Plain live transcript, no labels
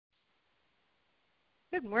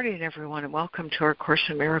Good morning, everyone, and welcome to our Course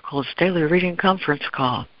in Miracles Daily Reading Conference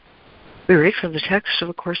Call. We read from the text of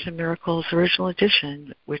A Course in Miracles Original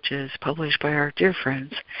Edition, which is published by our dear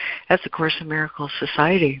friends at the Course in Miracles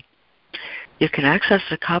Society. You can access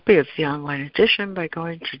a copy of the online edition by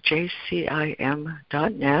going to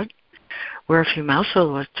jcim.net, where if you mouse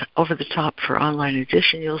over the top for online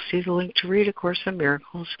edition, you'll see the link to read A Course in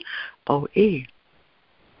Miracles OE.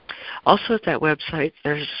 Also at that website,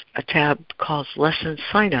 there's a tab called Lesson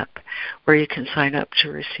Sign Up, where you can sign up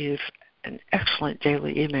to receive an excellent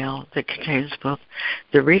daily email that contains both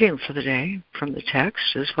the reading for the day from the text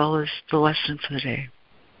as well as the lesson for the day.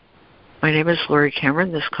 My name is Lori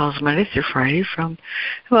Cameron. This call is Monday through Friday from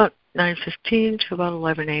about 9:15 to about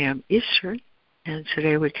 11 a.m. Eastern. And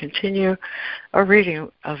today we continue our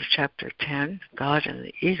reading of Chapter 10, God and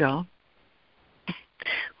the Ego,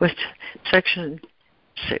 with Section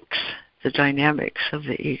 6, the dynamics of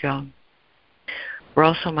the ego. We're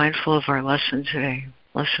also mindful of our lesson today,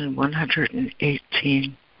 Lesson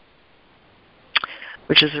 118,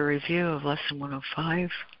 which is a review of Lesson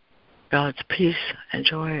 105, God's peace and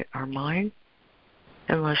joy are mine,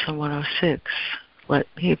 and Lesson 106, Let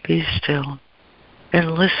me be still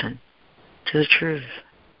and listen to the truth.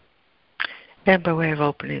 And by way of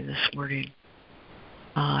opening this morning,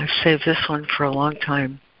 I've saved this one for a long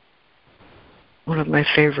time. One of my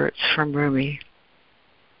favorites from Rumi.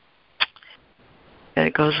 And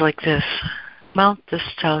it goes like this: Mount the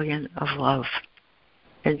stallion of love,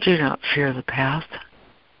 and do not fear the path.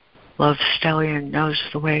 Love's stallion knows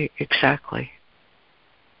the way exactly.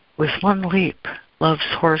 With one leap,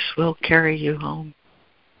 love's horse will carry you home.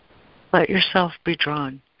 Let yourself be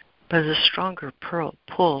drawn by the stronger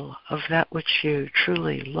pull of that which you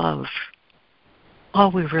truly love. All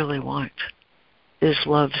we really want is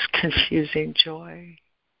love's confusing joy.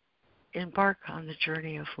 Embark on the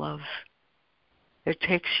journey of love. It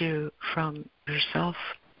takes you from yourself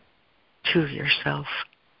to yourself.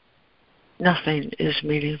 Nothing is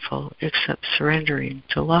meaningful except surrendering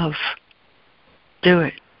to love. Do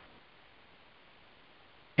it.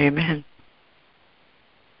 Amen.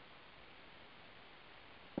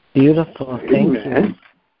 Beautiful. Thank you.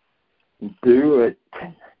 Do it.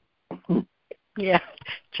 Yeah,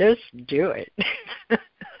 just do it. Do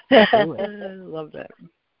it. I love that.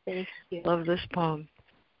 Thank you. Love this poem.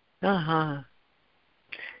 I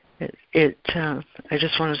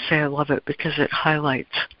just want to say I love it because it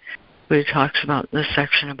highlights what he talks about in this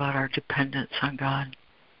section about our dependence on God.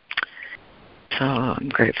 So I'm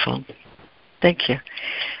grateful. Thank you.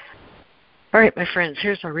 All right, my friends,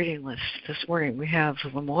 here's our reading list. This morning we have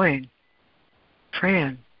Lemoyne,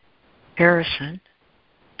 Fran, Harrison,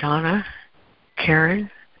 Donna, Karen,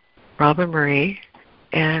 Robin Marie,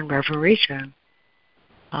 and Reverend Rita.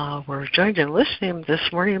 We're joined in listening this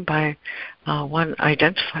morning by one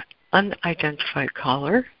unidentified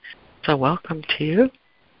caller, so welcome to you.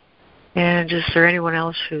 And is there anyone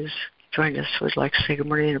else who's joined us who would like to say good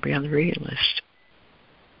morning or be on the reading list?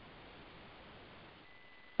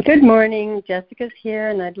 Good morning. Jessica's here,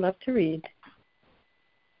 and I'd love to read.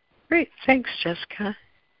 Great. Thanks, Jessica.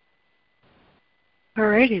 All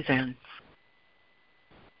righty then.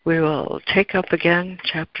 We will take up again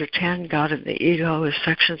Chapter 10, God and the Ego, is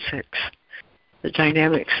Section 6, the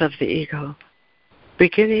dynamics of the ego,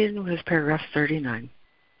 beginning with paragraph 39.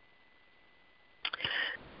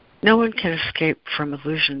 No one can escape from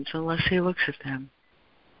illusions unless he looks at them,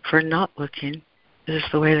 for not looking is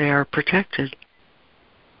the way they are protected.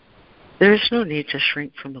 There is no need to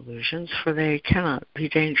shrink from illusions, for they cannot be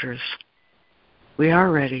dangerous. We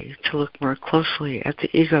are ready to look more closely at the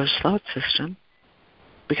ego's thought system,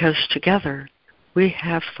 because together we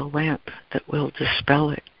have the lamp that will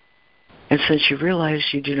dispel it. And since you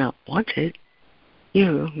realize you do not want it,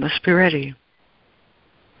 you must be ready.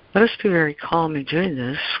 Let us be very calm in doing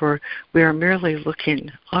this, for we are merely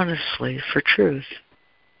looking honestly for truth.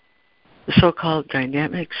 The so-called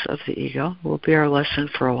dynamics of the ego will be our lesson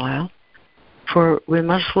for a while, for we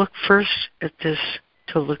must look first at this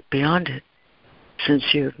to look beyond it,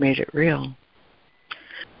 since you have made it real.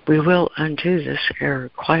 We will undo this error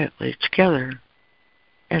quietly together,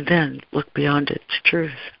 and then look beyond it to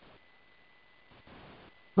truth.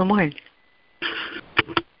 Lemoyne.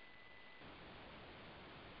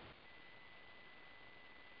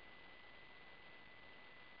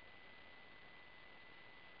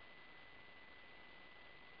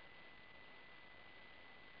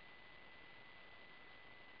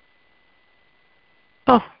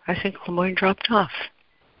 Oh, I think Lemoyne dropped off.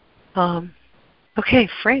 Okay,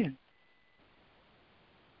 Fran.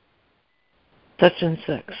 Section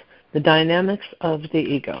 6, the dynamics of the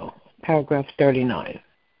ego, paragraph 39.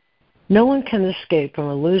 No one can escape from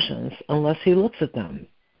illusions unless he looks at them,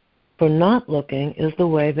 for not looking is the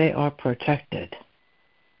way they are protected.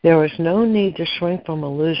 There is no need to shrink from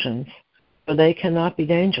illusions, for they cannot be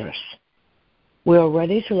dangerous. We are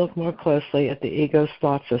ready to look more closely at the ego's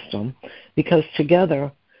thought system because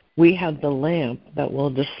together we have the lamp that will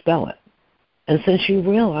dispel it. And since you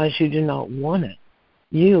realize you do not want it,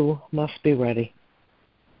 you must be ready.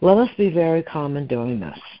 Let us be very calm in doing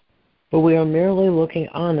this, for we are merely looking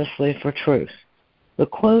honestly for truth. The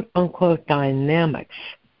quote-unquote dynamics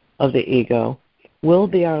of the ego will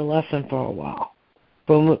be our lesson for a while.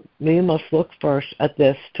 For we must look first at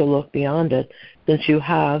this to look beyond it, since you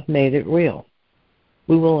have made it real.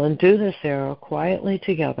 We will undo this error quietly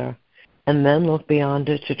together and then look beyond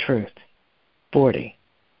it to truth. 40.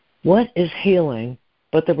 What is healing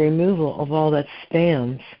but the removal of all that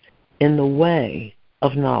stands in the way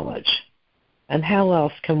of knowledge? And how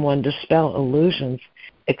else can one dispel illusions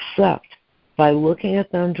except by looking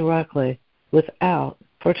at them directly without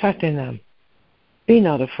protecting them? Be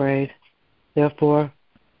not afraid, therefore,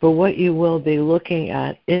 for what you will be looking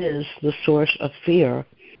at is the source of fear,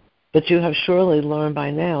 but you have surely learned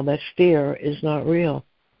by now that fear is not real.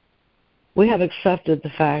 We have accepted the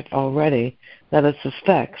fact already that its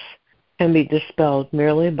effects can be dispelled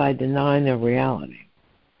merely by denying their reality.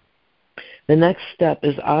 The next step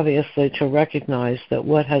is obviously to recognize that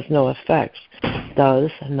what has no effects does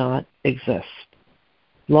not exist.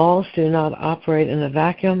 Laws do not operate in a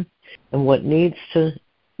vacuum, and what leads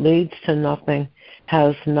to nothing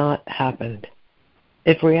has not happened.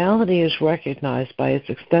 If reality is recognized by its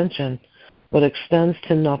extension, what extends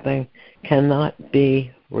to nothing cannot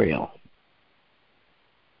be real.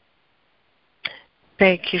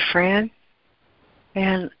 Thank you, Fran.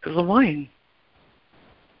 And Lemoyne.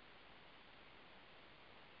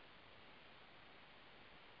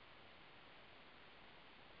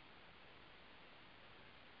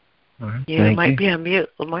 Right, You might be on mute,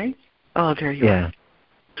 Lemoyne. Oh, there you are.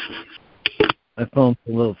 My phone's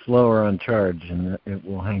a little slower on charge, and it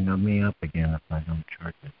will hang on me up again if I don't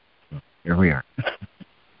charge it. So here we are.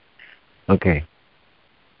 Okay.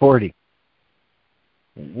 40.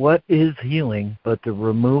 What is healing but the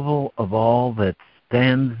removal of all that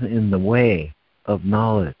stands in the way of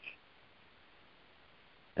knowledge?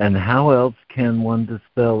 And how else can one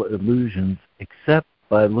dispel illusions except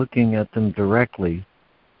by looking at them directly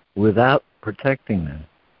without protecting them?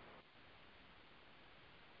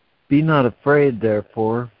 Be not afraid,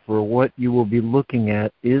 therefore, for what you will be looking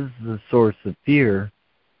at is the source of fear,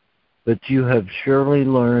 but you have surely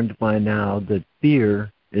learned by now that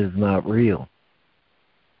fear is not real.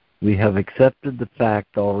 We have accepted the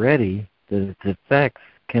fact already that its effects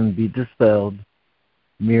can be dispelled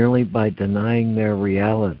merely by denying their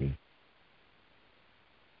reality.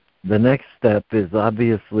 The next step is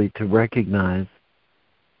obviously to recognize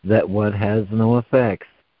that what has no effects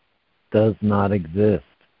does not exist.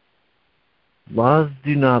 Laws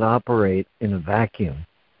do not operate in a vacuum,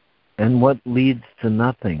 and what leads to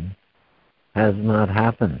nothing has not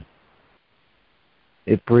happened.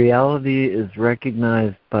 If reality is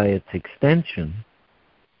recognized by its extension,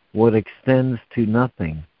 what extends to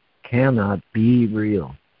nothing cannot be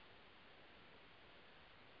real.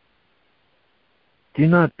 Do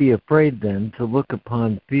not be afraid then to look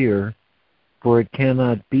upon fear, for it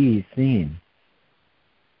cannot be seen.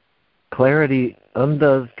 Clarity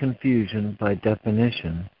undoes confusion by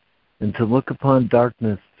definition, and to look upon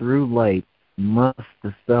darkness through light must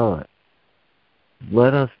dispel it.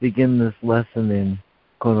 Let us begin this lesson in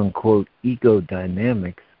quote-unquote ego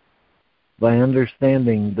dynamics by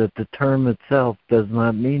understanding that the term itself does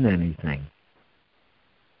not mean anything.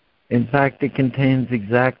 In fact, it contains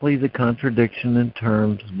exactly the contradiction in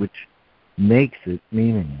terms which makes it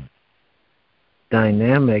meaningless.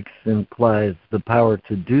 Dynamics implies the power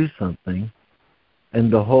to do something,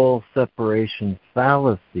 and the whole separation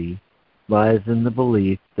fallacy lies in the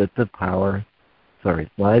belief that the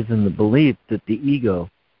ego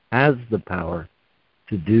has the power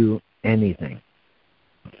to do anything.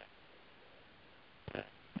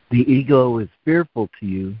 The ego is fearful to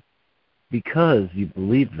you because you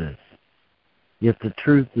believe this. Yet the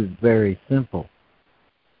truth is very simple.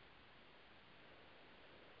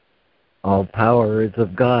 All power is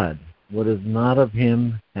of God. What is not of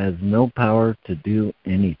him has no power to do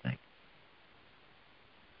anything.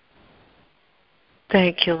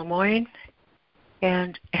 Thank you, Lemoyne.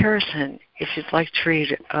 And Harrison, if you'd like to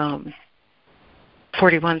read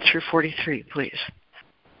 41 through 43, please.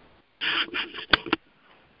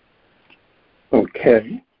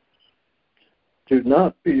 Okay. Do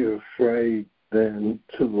not be afraid then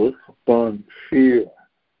to look upon fear,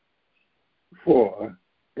 for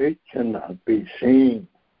it cannot be seen.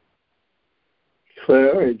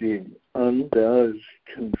 Clarity undoes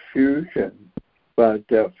confusion by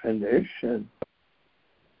definition,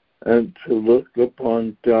 and to look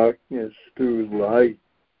upon darkness through light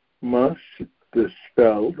must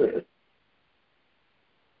dispel it.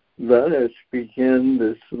 Let us begin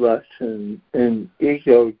this lesson in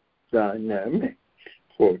ego dynamics,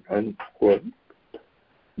 quote unquote,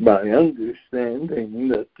 by understanding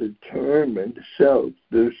that the term itself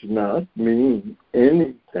does not mean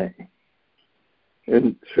anything.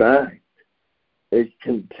 In fact, it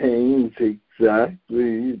contains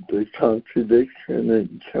exactly the contradiction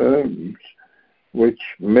in terms which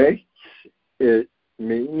makes it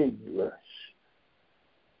meaningless.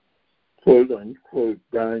 Quote-unquote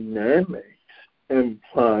dynamics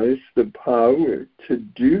implies the power to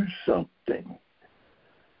do something,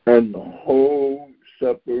 and the whole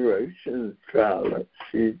separation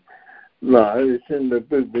fallacy lies in the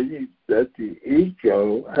belief that the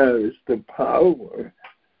ego has the power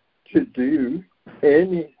to do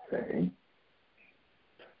anything.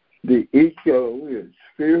 The ego is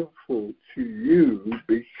fearful to you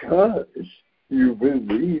because you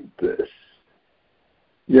believe this.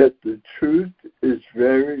 Yet the truth is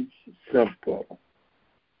very simple.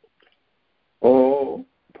 All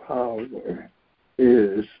power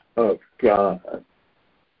is of God.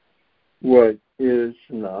 What is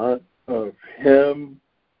not of Him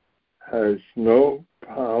has no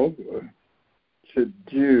power to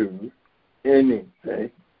do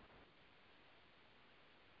anything.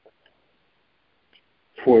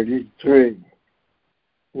 43.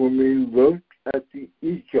 When we look at the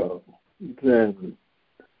ego, then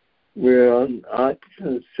we are not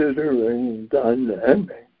considering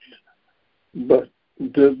dynamics, but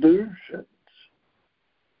delusions.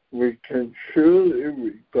 We can surely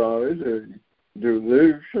regard a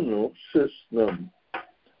delusional system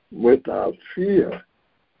without fear,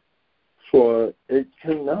 for it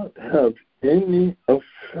cannot have any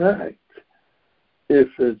effect if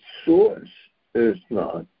its source is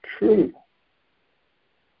not true.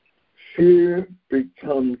 Fear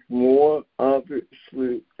becomes more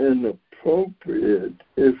obviously inappropriate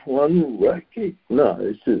if one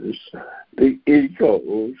recognizes the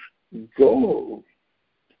ego's goal,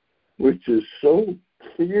 which is so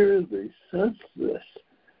clearly senseless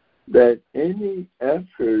that any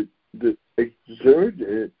effort that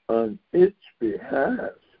exerted on its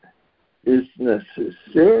behalf is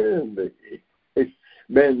necessarily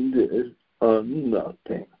expended on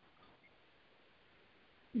nothing.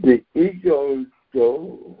 The ego's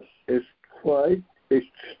goal is quite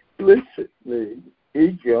explicitly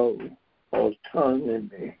ego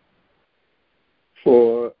autonomy.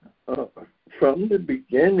 For from the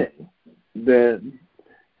beginning, then,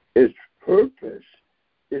 its purpose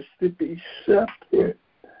is to be separate,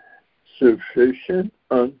 sufficient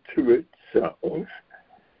unto itself,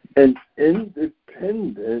 and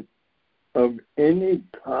independent of any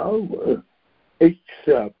power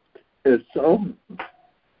except its own.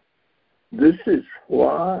 This is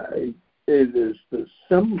why it is the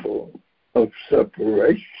symbol of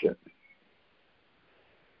separation.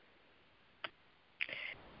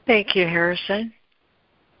 Thank you, Harrison.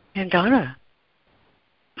 And Donna.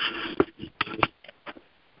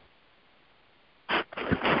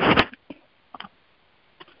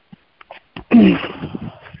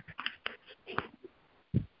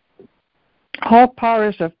 All power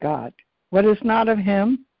is of God. What is not of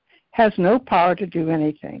Him has no power to do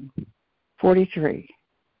anything. 43.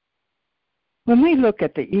 When we look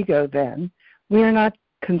at the ego, then, we are not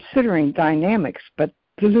considering dynamics, but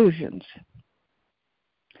delusions.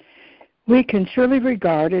 We can surely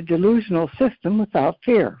regard a delusional system without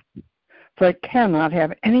fear, for it cannot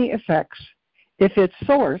have any effects if its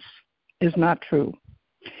source is not true.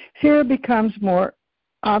 Fear becomes more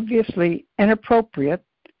obviously inappropriate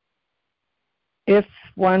if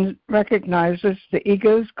one recognizes the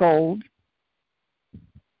ego's goal,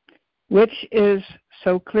 which is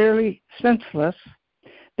so clearly senseless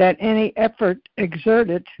that any effort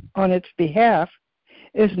exerted on its behalf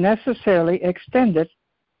is necessarily expended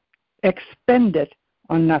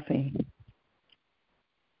on nothing.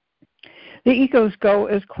 The ego's goal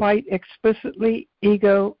is quite explicitly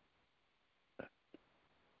ego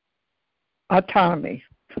autonomy.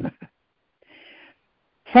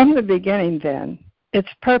 From the beginning, then, its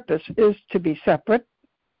purpose is to be separate,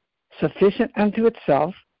 sufficient unto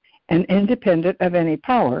itself, and independent of any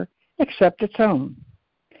power except its own.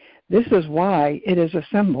 This is why it is a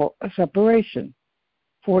symbol of separation.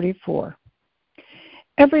 44.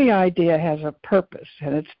 Every idea has a purpose,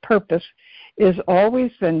 and its purpose is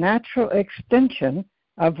always the natural extension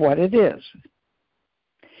of what it is.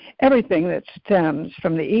 Everything that stems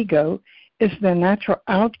from the ego is the natural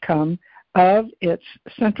outcome of its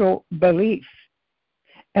central belief.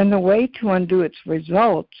 And the way to undo its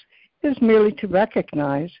results is merely to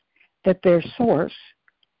recognize that their source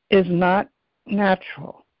is not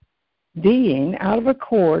natural, being out of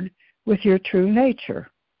accord with your true nature.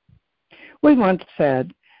 We once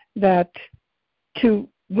said that to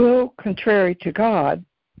will contrary to God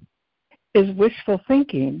is wishful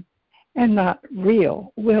thinking and not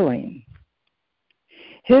real willing.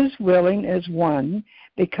 His willing is one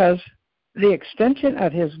because the extension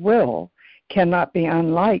of his will cannot be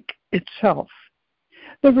unlike itself.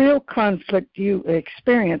 The real conflict you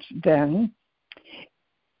experience then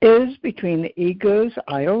is between the ego's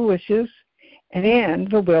idle wishes and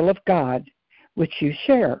the will of God, which you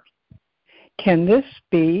share. Can this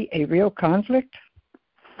be a real conflict?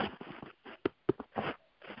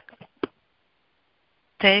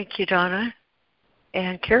 Thank you, Donna.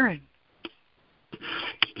 And Karen.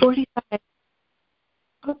 45.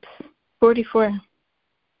 44.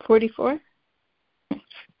 44?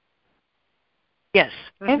 Yes.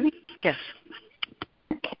 Mm-hmm. Yes.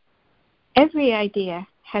 Okay. Every idea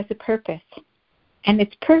has a purpose, and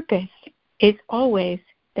its purpose is always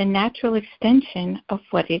the natural extension of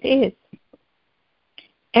what it is.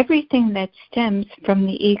 Everything that stems from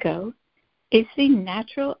the ego is the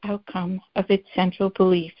natural outcome of its central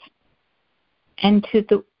belief. And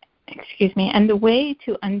the way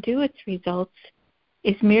to undo its results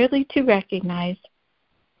is merely to recognize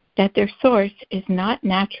that their source is not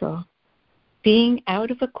natural, being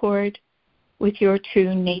out of accord with your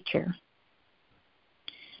true nature.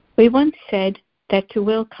 We once said that to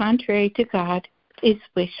will contrary to God is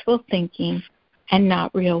wishful thinking and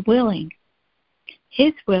not real willing.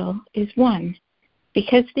 His will is one,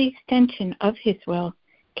 because the extension of his will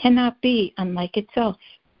cannot be unlike itself.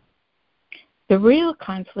 The real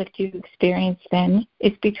conflict you experience then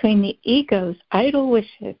is between the ego's idle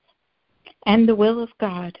wishes and the will of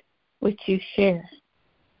God, which you share.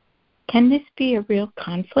 Can this be a real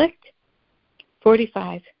conflict?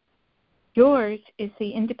 45. Yours is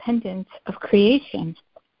the independence of creation,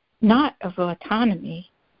 not of autonomy.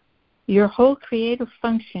 Your whole creative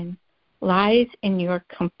function lies in your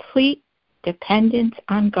complete dependence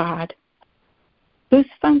on God, whose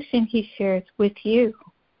function he shares with you.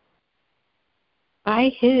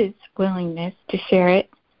 By his willingness to share it,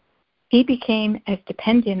 he became as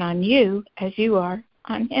dependent on you as you are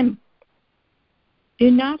on him.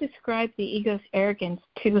 Do not ascribe the ego's arrogance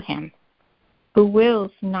to him, who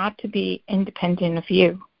wills not to be independent of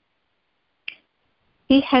you.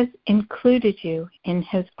 He has included you in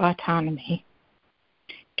his autonomy.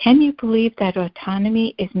 Can you believe that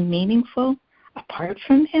autonomy is meaningful apart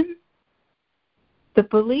from him? The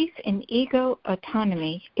belief in ego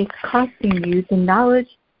autonomy is costing you the knowledge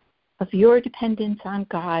of your dependence on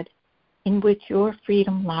God, in which your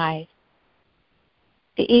freedom lies.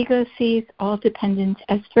 The ego sees all dependence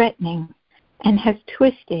as threatening and has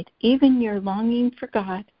twisted even your longing for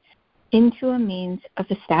God into a means of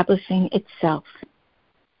establishing itself.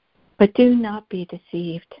 But do not be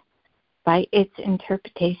deceived by its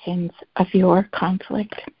interpretations of your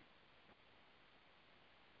conflict.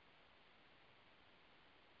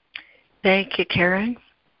 Thank you, Karen.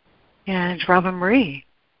 And Robin Marie.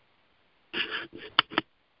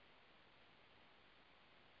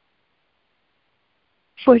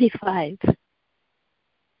 "45.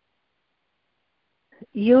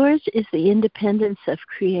 Yours is the independence of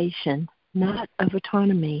creation, not of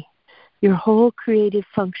autonomy. Your whole creative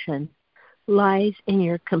function lies in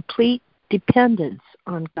your complete dependence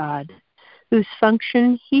on God, whose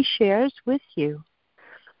function he shares with you.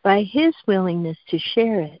 By his willingness to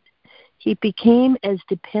share it, he became as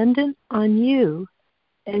dependent on you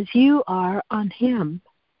as you are on him.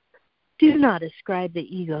 Do not ascribe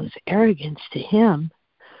the ego's arrogance to him,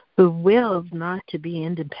 who wills not to be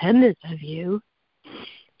independent of you.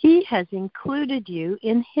 He has included you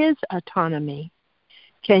in his autonomy.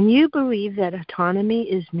 Can you believe that autonomy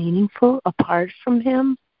is meaningful apart from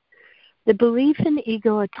him? The belief in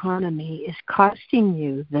ego autonomy is costing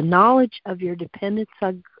you the knowledge of your dependence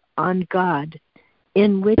on God,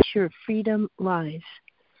 in which your freedom lies.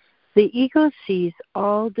 The ego sees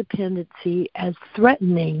all dependency as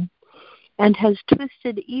threatening and has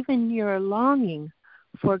twisted even your longing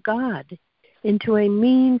for God into a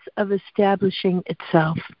means of establishing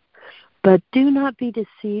itself. But do not be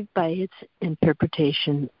deceived by its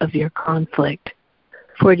interpretation of your conflict.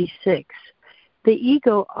 46. The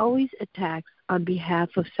ego always attacks on behalf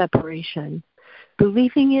of separation.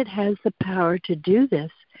 Believing it has the power to do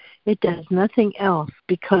this, it does nothing else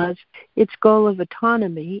because its goal of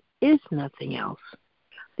autonomy is nothing else.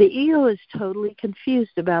 The ego is totally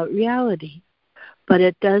confused about reality, but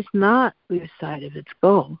it does not lose sight of its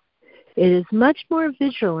goal. It is much more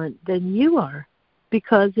vigilant than you are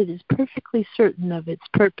because it is perfectly certain of its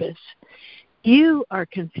purpose. You are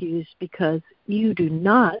confused because you do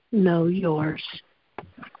not know yours.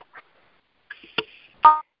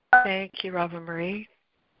 Thank you, Robin Marie.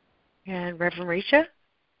 And Reverend Rita?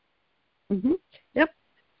 Yep.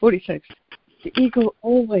 46. The ego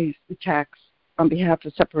always attacks on behalf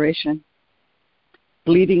of separation.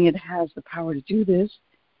 Believing it has the power to do this,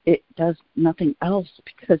 it does nothing else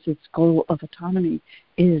because its goal of autonomy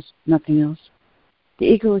is nothing else. The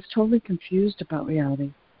ego is totally confused about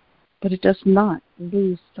reality, but it does not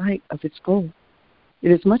lose sight of its goal. It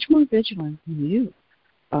is much more vigilant than you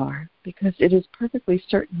are because it is perfectly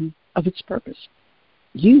certain of its purpose.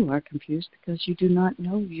 You are confused because you do not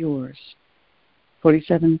know yours.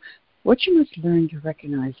 47. What you must learn to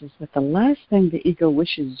recognize is that the last thing the ego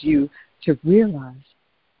wishes you to realize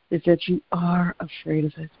is that you are afraid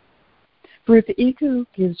of it. For if the ego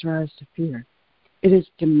gives rise to fear, it is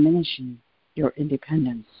diminishing your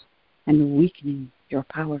independence and weakening your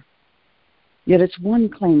power. Yet its one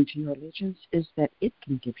claim to your allegiance is that it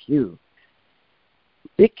can give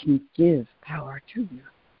power to you.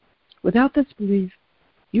 Without this belief,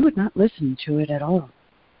 you would not listen to it at all.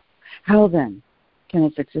 How then can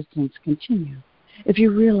its existence continue if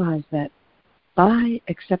you realize that by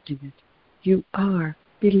accepting it, you are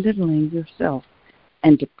belittling yourself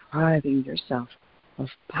and depriving yourself of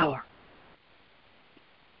power?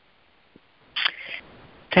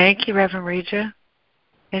 Thank you, Reverend Rita.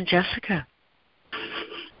 And Jessica?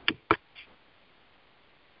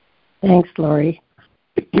 Thanks, Lori.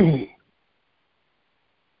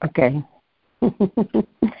 Okay.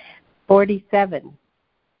 47.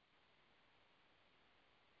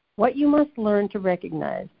 What you must learn to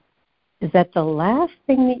recognize is that the last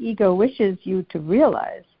thing the ego wishes you to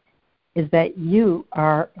realize is that you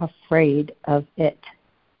are afraid of it.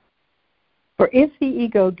 For if the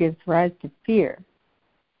ego gives rise to fear,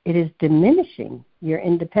 it is diminishing your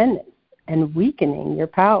independence and weakening your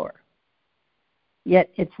power.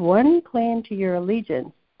 Yet its one claim to your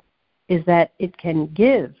allegiance is that it can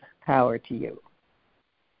give power to you.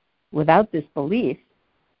 Without this belief,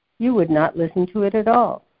 you would not listen to it at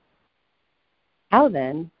all. How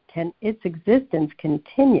then can its existence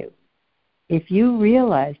continue if you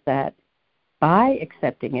realize that by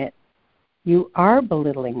accepting it, you are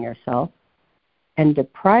belittling yourself and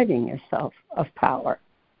depriving yourself of power?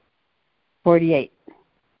 48.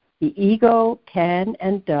 The ego can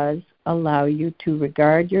and does allow you to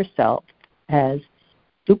regard yourself as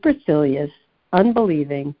supercilious,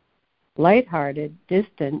 unbelieving, lighthearted,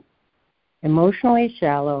 distant, emotionally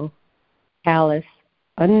shallow, callous,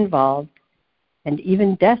 uninvolved, and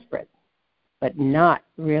even desperate, but not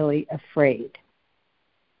really afraid.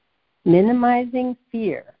 Minimizing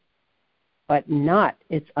fear, but not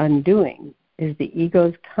its undoing, is the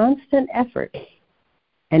ego's constant effort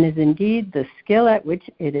and is indeed the skill at which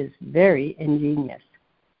it is very ingenious.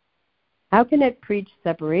 How can it preach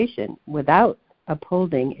separation without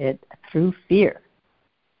upholding it through fear?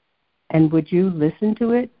 And would you listen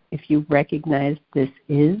to it if you recognize this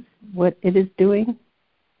is what it is doing?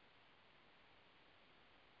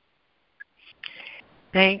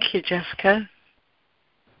 Thank you, Jessica.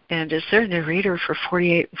 And is there a new reader for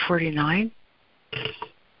 48 and 49?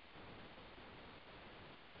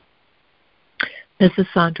 This is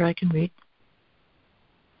Sandra. I can read.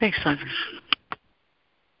 Thanks, Sandra.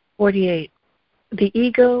 48. The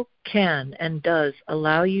ego can and does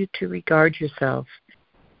allow you to regard yourself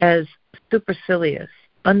as supercilious,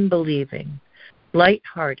 unbelieving,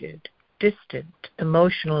 light-hearted, distant,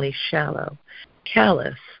 emotionally shallow,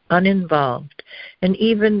 callous, uninvolved, and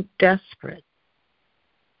even desperate,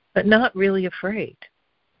 but not really afraid.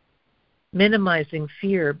 Minimizing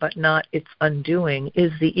fear but not its undoing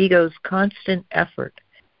is the ego's constant effort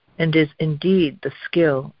and is indeed the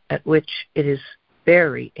skill at which it is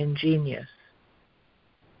very ingenious.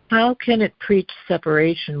 How can it preach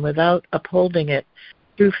separation without upholding it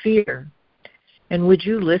through fear? And would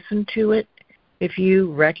you listen to it if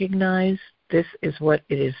you recognize this is what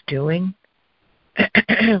it is doing?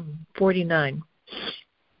 49.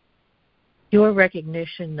 Your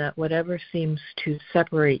recognition that whatever seems to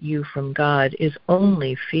separate you from God is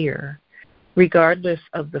only fear, regardless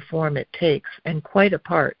of the form it takes and quite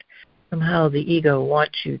apart from how the ego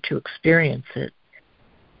wants you to experience it,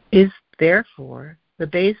 is therefore the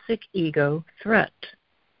basic ego threat.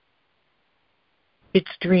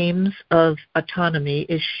 Its dreams of autonomy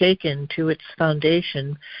is shaken to its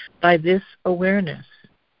foundation by this awareness.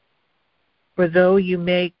 For though you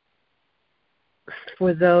may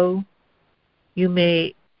For though you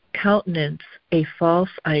may countenance a false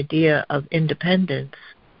idea of independence,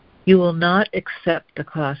 you will not accept the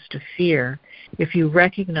cost of fear if you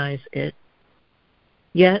recognize it.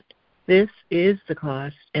 Yet this is the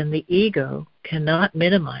cost, and the ego cannot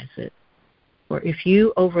minimize it. For if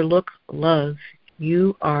you overlook love,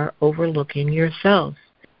 you are overlooking yourself,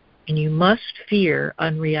 and you must fear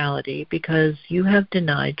unreality because you have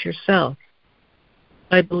denied yourself.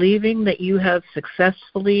 By believing that you have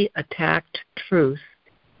successfully attacked truth,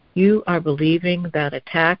 you are believing that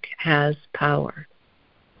attack has power.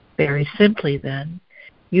 Very simply, then,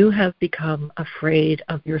 you have become afraid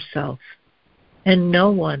of yourself, and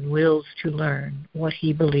no one wills to learn what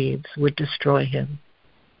he believes would destroy him.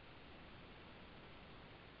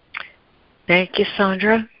 Thank you,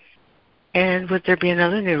 Sandra. And would there be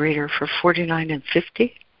another new reader for 49 and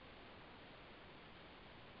 50?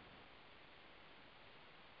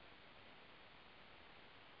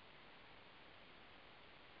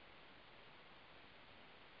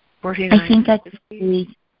 I think I can read.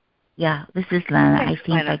 Yeah, this is Lana. Thanks, I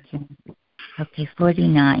think Lana. I can. Okay,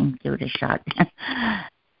 49. Give it a shot.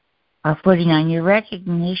 49. Your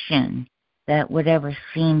recognition that whatever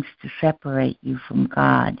seems to separate you from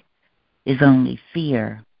God is only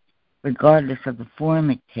fear, regardless of the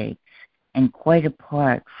form it takes, and quite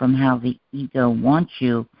apart from how the ego wants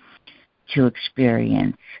you to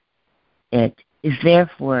experience it, is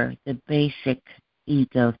therefore the basic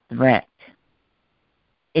ego threat.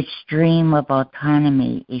 Its dream of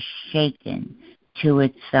autonomy is shaken to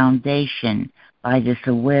its foundation by this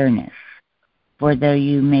awareness. For though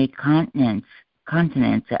you may countenance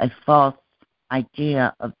a false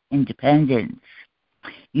idea of independence,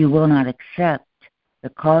 you will not accept the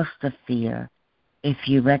cost of fear if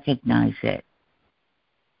you recognize it.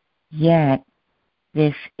 Yet,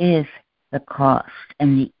 this is the cost,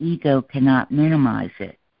 and the ego cannot minimize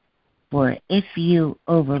it. For if you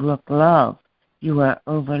overlook love, you are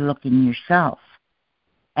overlooking yourself,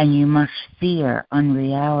 and you must fear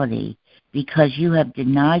unreality because you have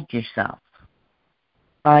denied yourself.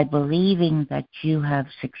 By believing that you have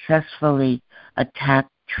successfully attacked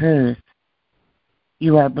truth,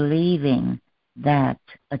 you are believing that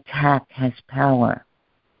attack has power.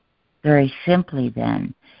 Very simply,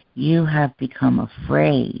 then, you have become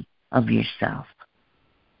afraid of yourself,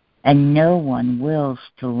 and no one wills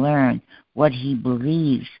to learn what he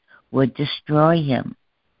believes would destroy him.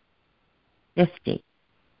 50.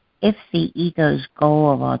 If the ego's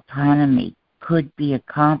goal of autonomy could be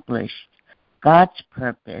accomplished, God's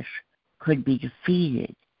purpose could be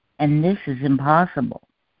defeated, and this is impossible.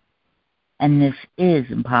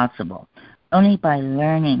 Only by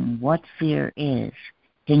learning what fear is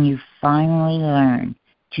can you finally learn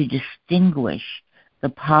to distinguish the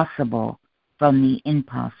possible from the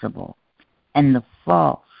impossible, and the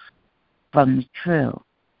false from the true.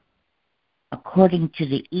 According to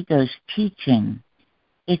the ego's teaching,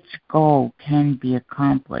 its goal can be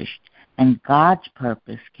accomplished, and God's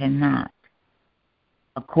purpose cannot.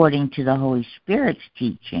 According to the Holy Spirit's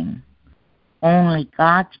teaching, only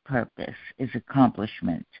God's purpose is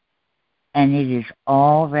accomplishment, and it is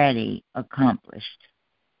already accomplished.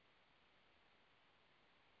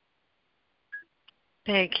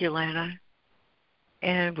 Thank you, Lana.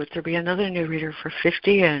 And would there be another new reader for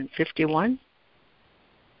 50 and 51?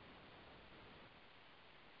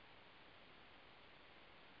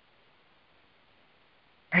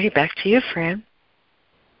 Alrighty, back to you, Fran.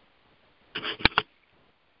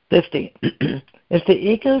 50. If the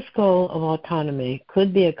ego's goal of autonomy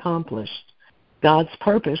could be accomplished, God's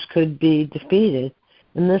purpose could be defeated,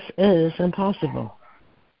 and this is impossible.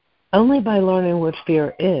 Only by learning what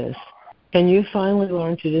fear is can you finally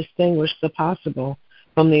learn to distinguish the possible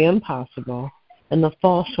from the impossible and the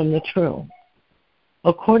false from the true.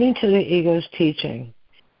 According to the ego's teaching,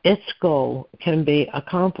 its goal can be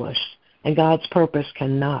accomplished, and God's purpose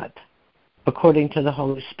cannot. According to the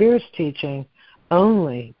Holy Spirit's teaching,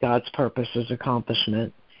 only God's purpose is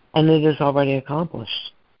accomplishment, and it is already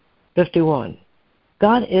accomplished. 51.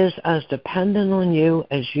 God is as dependent on you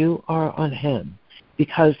as you are on Him,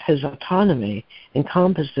 because His autonomy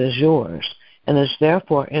encompasses yours and is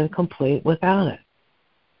therefore incomplete without it.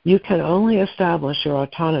 You can only establish your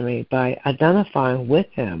autonomy by identifying with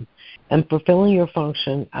Him and fulfilling your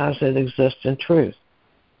function as it exists in truth.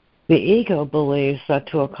 The ego believes that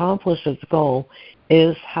to accomplish its goal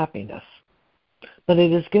is happiness, but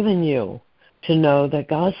it is given you to know that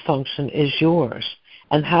God's function is yours,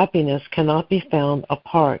 and happiness cannot be found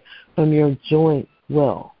apart from your joint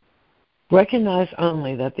will. Recognize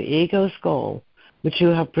only that the ego's goal, which you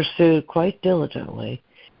have pursued quite diligently,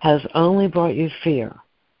 has only brought you fear,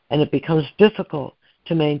 and it becomes difficult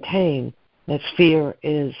to maintain that fear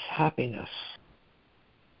is happiness.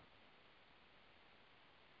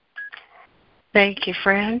 Thank you,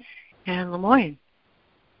 Fran and Lemoyne.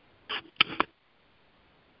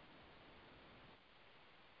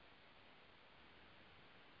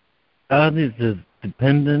 God is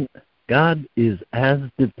as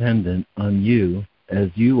dependent on you as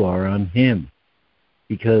you are on him,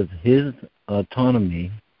 because his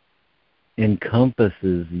autonomy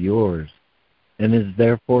encompasses yours and is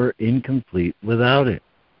therefore incomplete without it.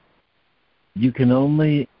 You can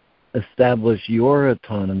only establish your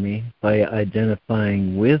autonomy by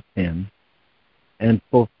identifying with him and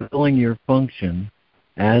fulfilling your function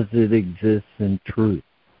as it exists in truth.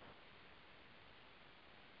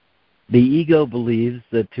 The ego believes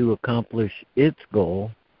that to accomplish its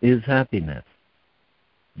goal is happiness,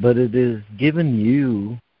 but it is given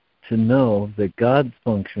you to know that God's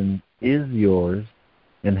function is yours,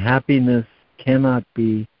 and happiness cannot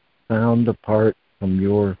be found apart from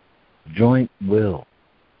your joint will.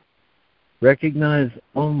 Recognize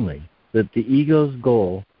only that the ego's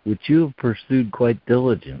goal, which you have pursued quite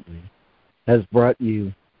diligently, has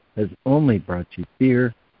only brought you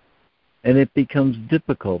fear, and it becomes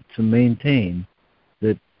difficult to maintain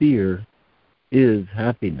that fear is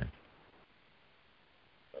happiness.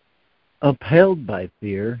 Upheld by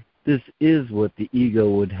fear, this is what the ego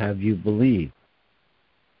would have you believe.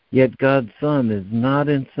 Yet God's Son is not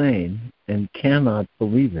insane and cannot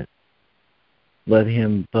believe it. Let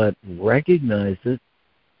him but recognize it,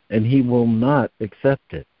 and he will not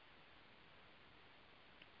accept it.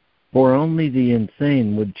 For only the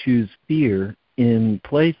insane would choose fear in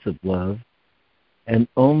place of love, and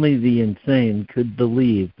only the insane could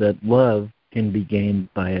believe that love can be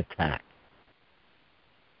gained by attack.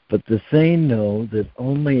 But the sane know that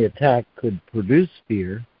only attack could produce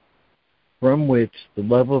fear, from which the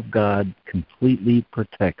love of God completely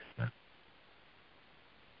protects them.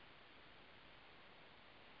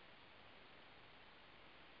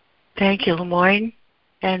 Thank you, Lemoyne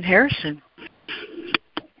and Harrison.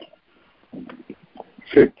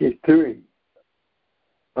 53.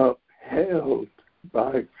 Upheld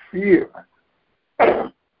by fear.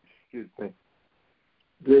 Excuse me.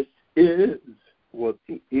 This is what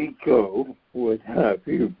the ego would have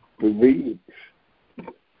you believe,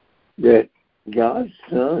 that God's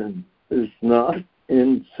Son is not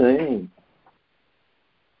insane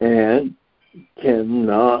and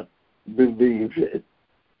cannot believe it.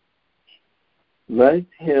 Let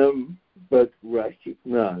him but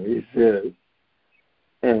recognize it,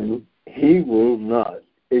 and he will not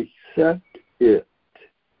accept it.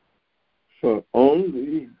 For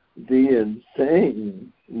only the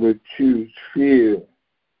insane would choose fear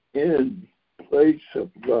in place of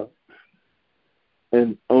love,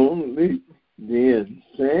 and only the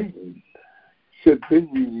insane should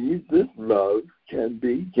believe that love can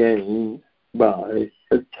be gained by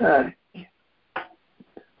attack.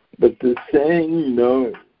 But the sane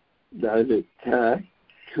know that attack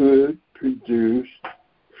could produce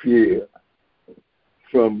fear,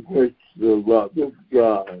 from which the love of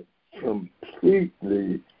God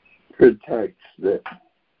completely protects them.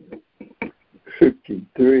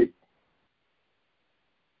 53.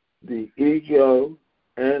 The ego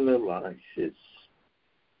analyzes.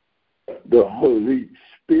 The Holy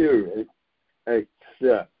Spirit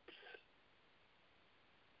accepts.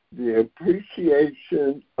 The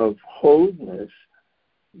appreciation of wholeness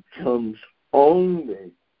comes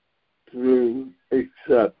only through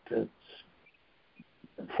acceptance.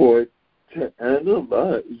 For to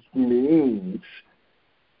analyze means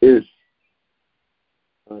is,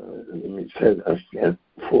 let me say that again.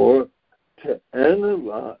 For to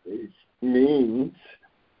analyze means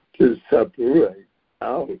to separate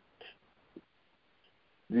out.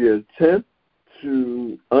 The attempt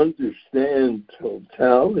to understand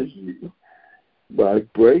totality by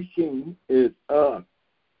breaking it up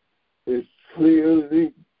is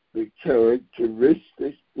clearly the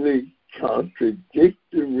characteristically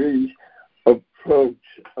contradictory approach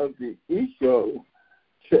of the ego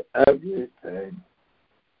to everything.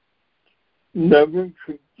 Never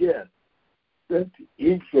forget that the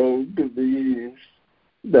ego believes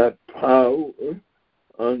that power,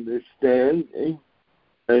 understanding,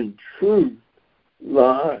 and truth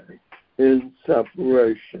lie in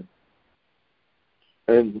separation.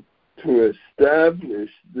 And to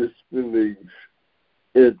establish this belief,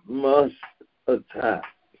 it must attack.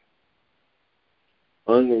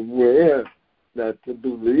 Unaware that the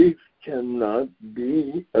belief cannot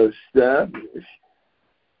be established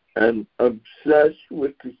and obsessed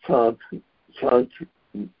with the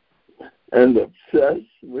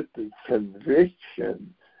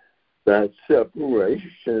conviction that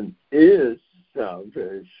separation is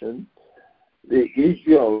salvation, the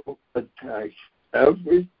ego attacks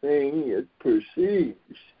everything it perceives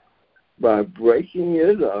by breaking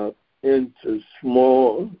it up into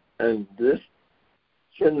small and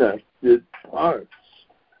disconnected parts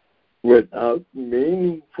without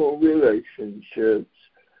meaningful relationships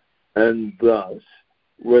and thus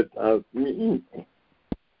without meaning.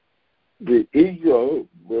 The ego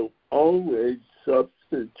will always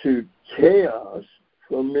substitute chaos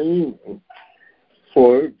for meaning,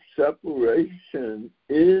 for separation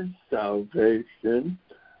is salvation,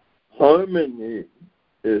 harmony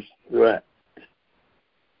is threat.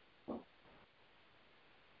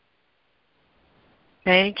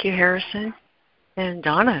 Thank you, Harrison. And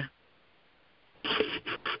Donna.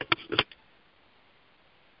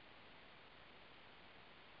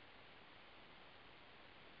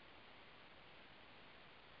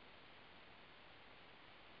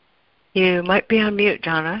 You might be on mute,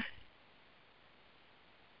 Donna.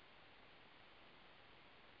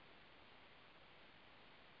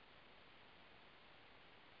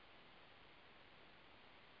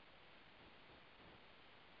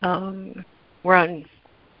 We're on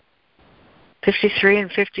 53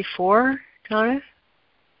 and 54, Donna?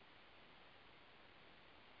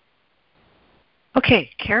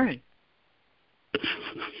 Okay, Karen.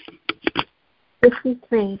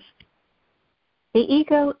 53. The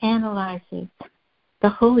ego analyzes. The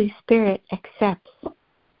Holy Spirit accepts.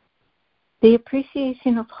 The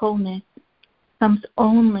appreciation of wholeness comes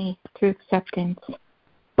only through acceptance,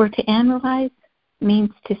 for to analyze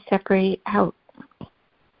means to separate out.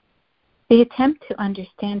 The attempt to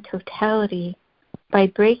understand totality by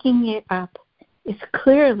breaking it up is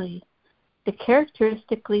clearly the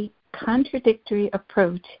characteristically contradictory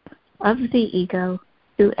approach of the ego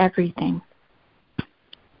to everything.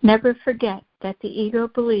 Never forget that the ego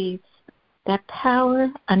believes that power,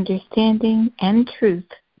 understanding, and truth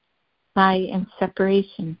lie in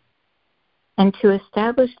separation, and to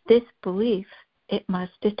establish this belief, it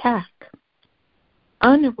must attack.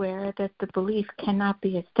 Unaware that the belief cannot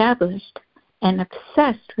be established and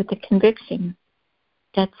obsessed with the conviction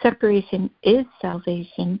that separation is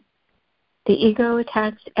salvation, the ego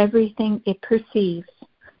attacks everything it perceives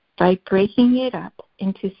by breaking it up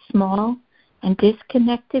into small and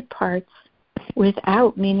disconnected parts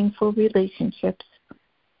without meaningful relationships,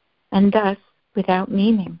 and thus without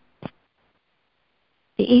meaning.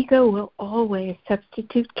 The ego will always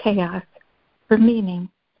substitute chaos for meaning.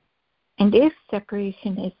 And if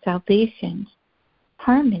separation is salvation,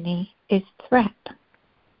 harmony is threat.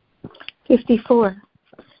 54.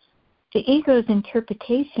 The ego's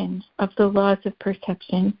interpretation of the laws of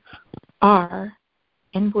perception are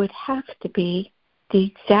and would have to be the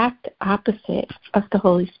exact opposite of the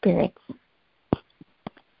Holy Spirit's.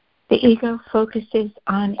 The ego focuses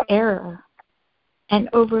on error and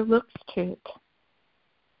overlooks truth.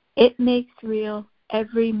 It makes real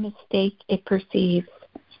every mistake it perceives,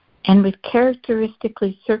 and with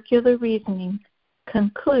characteristically circular reasoning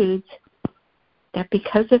concludes that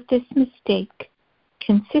because of this mistake,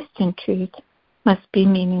 consistent truth must be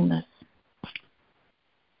meaningless.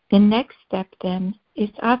 The next step, then, is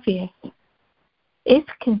obvious. If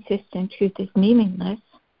consistent truth is meaningless,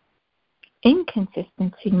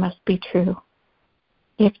 inconsistency must be true.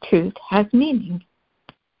 If truth has meaning,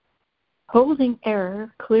 holding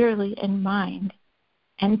error clearly in mind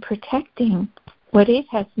and protecting what it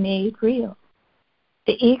has made real,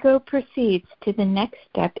 the ego proceeds to the next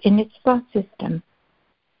step in its thought system.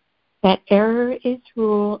 That error is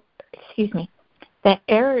real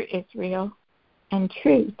and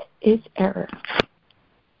truth is error.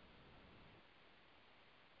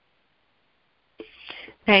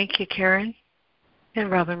 Thank you, Karen.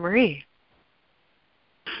 And Robin Marie.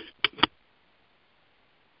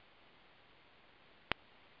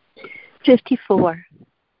 "54.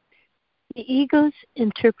 The ego's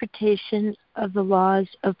interpretation of the laws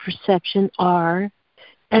of perception are,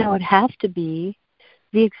 and would have to be,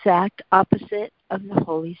 the exact opposite of the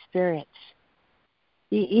Holy Spirit's.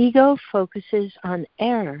 The ego focuses on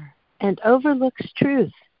error and overlooks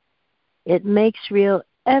truth. It makes real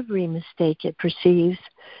every mistake it perceives,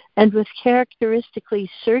 and with characteristically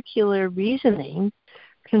circular reasoning,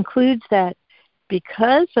 concludes that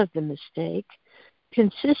because of the mistake,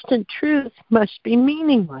 consistent truth must be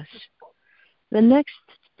meaningless. The next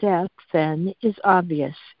step, then, is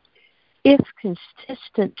obvious. If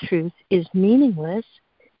consistent truth is meaningless,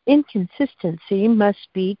 inconsistency must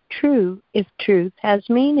be true if truth has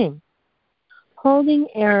meaning. Holding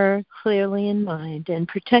error clearly in mind and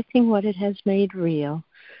protecting what it has made real,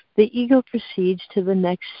 the ego proceeds to the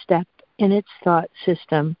next step in its thought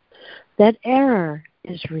system that error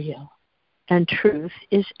is real and truth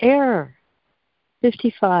is error.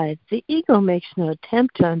 55. The ego makes no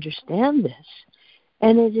attempt to understand this,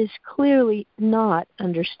 and it is clearly not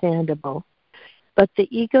understandable. But the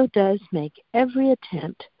ego does make every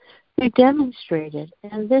attempt to demonstrate it,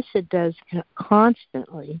 and this it does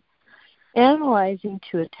constantly. Analyzing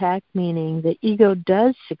to attack meaning, the ego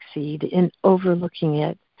does succeed in overlooking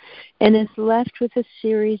it, and is left with a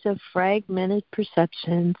series of fragmented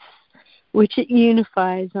perceptions which it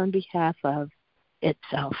unifies on behalf of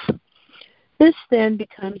itself. This then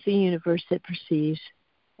becomes the universe it perceives,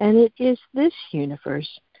 and it is this universe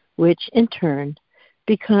which, in turn,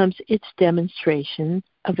 becomes its demonstration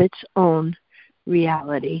of its own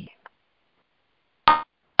reality.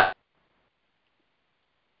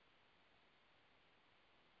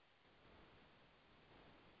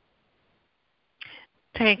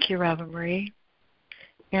 Thank you, Reverend Marie.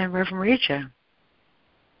 And Reverend Regia.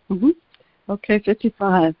 Okay,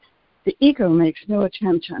 55. The ego makes no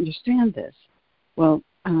attempt to understand this. Well,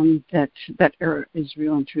 that error is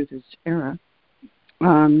real and truth is error.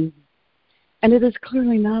 And it is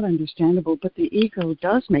clearly not understandable, but the ego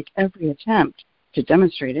does make every attempt to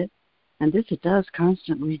demonstrate it, and this it does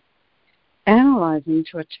constantly. Analyzing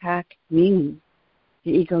to attack meaning,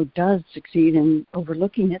 the ego does succeed in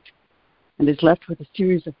overlooking it, and is left with a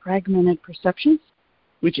series of fragmented perceptions,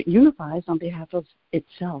 which it unifies on behalf of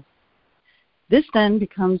itself. This then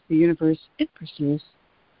becomes the universe it perceives,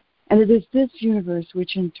 and it is this universe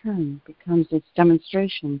which in turn becomes its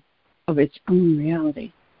demonstration of its own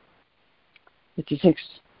reality. 56.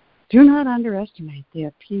 Do not underestimate the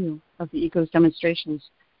appeal of the ego's demonstrations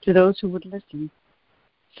to those who would listen.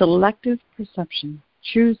 Selective perception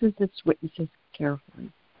chooses its witnesses carefully,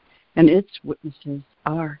 and its witnesses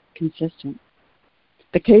are consistent.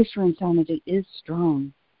 The case for insanity is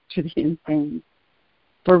strong to the insane,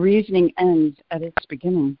 for reasoning ends at its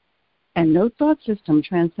beginning, and no thought system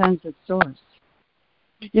transcends its source.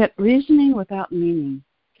 Yet reasoning without meaning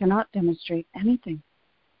cannot demonstrate anything,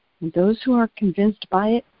 and those who are convinced by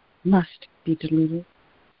it must be deluded.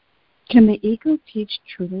 Can the ego teach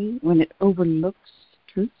truly when it overlooks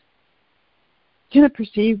truth? Can it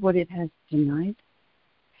perceive what it has denied?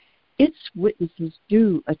 Its witnesses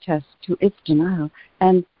do attest to its denial,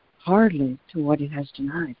 and hardly to what it has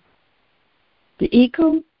denied. The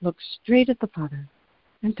ego looks straight at the Father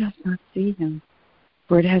and does not see him,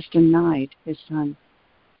 for it has denied his Son.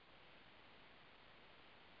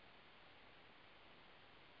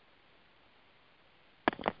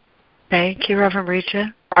 Thank you, Reverend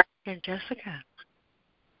Regia. And Jessica.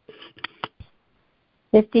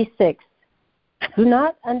 56. Do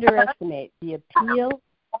not underestimate the appeal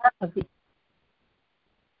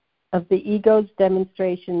of the ego's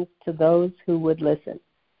demonstrations to those who would listen.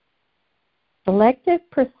 Selective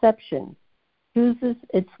perception chooses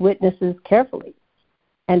its witnesses carefully,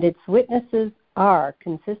 and its witnesses are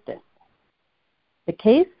consistent. The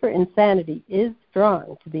case for insanity is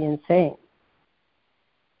strong to the insane.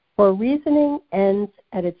 For reasoning ends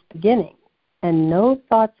at its beginning, and no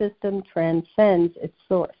thought system transcends its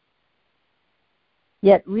source.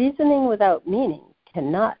 Yet reasoning without meaning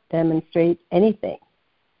cannot demonstrate anything,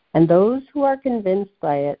 and those who are convinced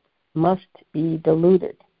by it must be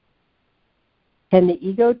deluded. Can the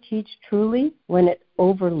ego teach truly when it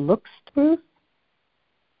overlooks truth?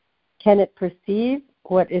 Can it perceive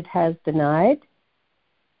what it has denied?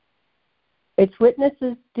 Its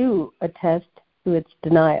witnesses do attest to its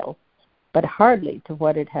denial, but hardly to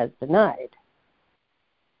what it has denied.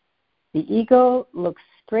 The ego looks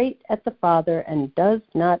straight at the Father and does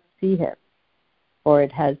not see him, for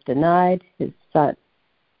it has denied his Son.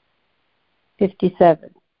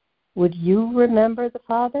 57. Would you remember the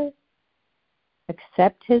Father?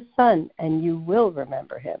 Accept his Son, and you will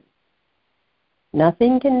remember him.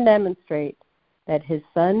 Nothing can demonstrate that his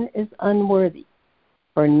Son is unworthy,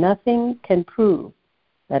 for nothing can prove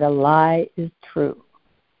that a lie is true.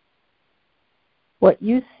 What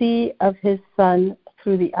you see of his Son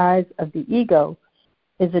through the eyes of the ego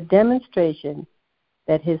is a demonstration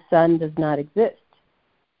that his Son does not exist.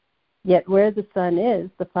 Yet where the Son is,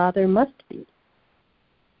 the Father must be.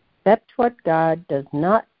 Accept what God does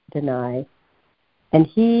not deny, and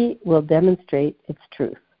he will demonstrate its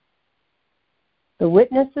truth. The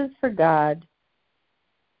witnesses for God,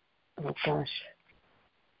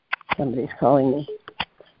 somebody's calling me.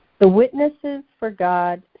 The witnesses for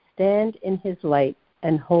God stand in his light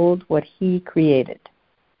and hold what he created.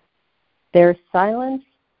 Their silence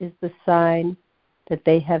is the sign that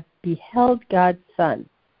they have beheld God's Son,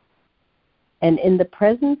 and in the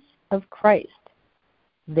presence of Christ,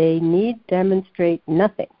 they need demonstrate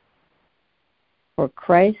nothing, for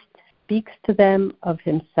Christ speaks to them of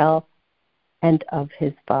himself and of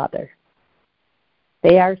his Father.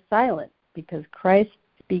 They are silent because Christ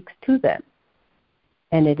speaks to them,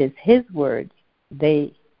 and it is his words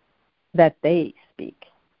that they speak.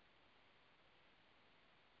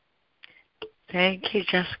 Thank you,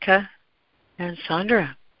 Jessica and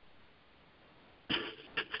Sandra.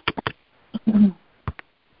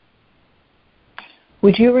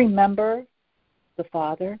 Would you remember the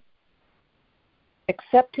Father?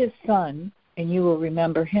 Accept his Son, and you will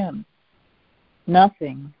remember him.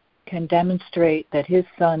 Nothing can demonstrate that his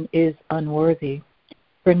Son is unworthy,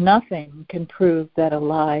 for nothing can prove that a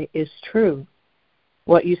lie is true.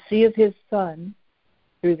 What you see of his Son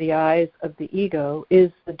through the eyes of the ego is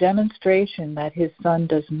the demonstration that his Son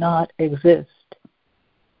does not exist.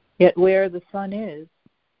 Yet where the Son is,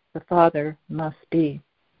 the Father must be.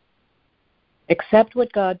 Accept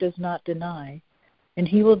what God does not deny, and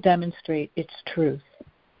he will demonstrate its truth.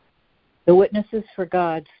 The witnesses for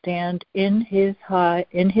God stand in his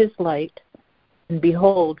light and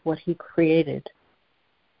behold what he created.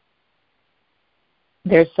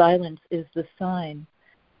 Their silence is the sign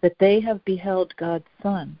that they have beheld God's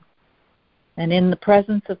Son, and in the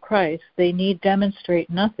presence of Christ they need demonstrate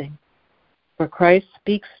nothing, for Christ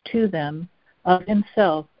speaks to them of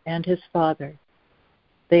himself and his Father.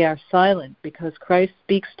 They are silent because Christ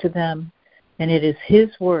speaks to them, and it is his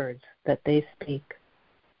words that they speak.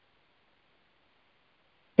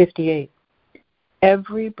 58.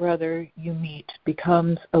 Every brother you meet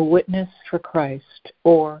becomes a witness for Christ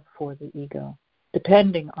or for the ego,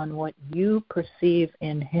 depending on what you perceive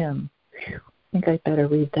in him. Whew, I think I'd better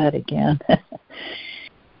read that again.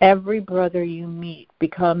 Every brother you meet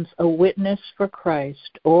becomes a witness for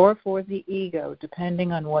Christ or for the ego,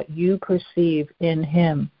 depending on what you perceive in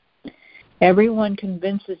him. Everyone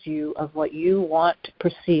convinces you of what you want to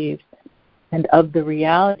perceive and of the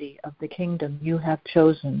reality of the kingdom you have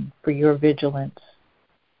chosen for your vigilance.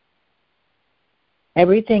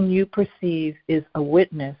 Everything you perceive is a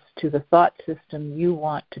witness to the thought system you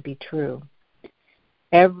want to be true.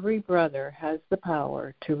 Every brother has the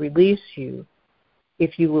power to release you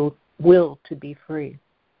if you will to be free.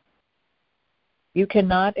 You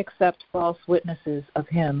cannot accept false witnesses of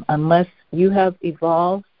him unless you have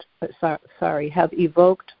evoked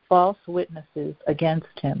false witnesses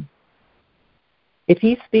against him. If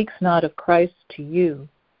he speaks not of Christ to you,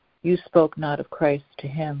 you spoke not of Christ to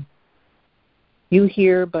him. You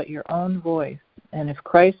hear but your own voice, and if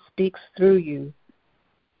Christ speaks through you,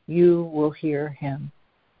 you will hear him.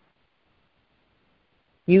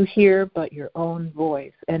 You hear but your own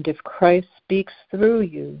voice, and if Christ speaks through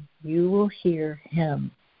you, you will hear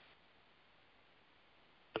him.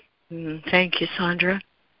 Thank you, Sandra.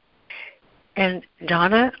 And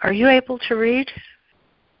Donna, are you able to read?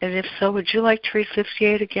 And if so, would you like to read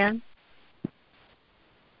 58 again?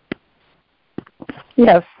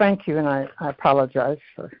 Yes, thank you, and I apologize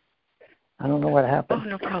for, I don't know what happened. Oh,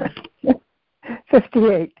 no problem.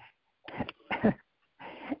 58.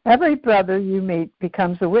 Every brother you meet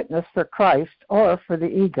becomes a witness for Christ or for the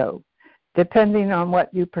ego, depending on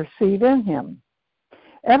what you perceive in him.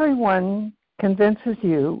 Everyone convinces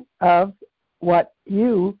you of what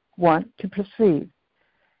you want to perceive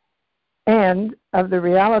and of the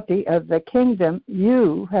reality of the kingdom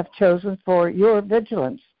you have chosen for your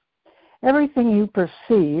vigilance. Everything you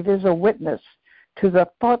perceive is a witness to the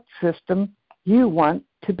thought system you want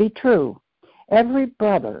to be true. Every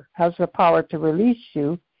brother has the power to release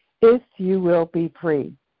you if you will be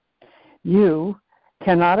free. You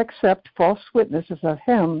cannot accept false witnesses of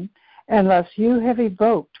him unless you have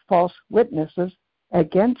evoked false witnesses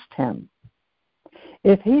against him.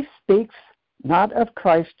 If he speaks not of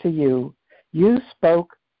Christ to you, you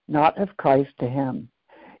spoke not of Christ to him.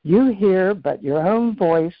 You hear but your own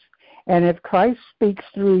voice, and if Christ speaks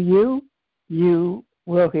through you, you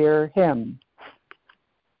will hear him.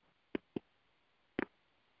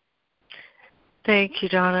 Thank you,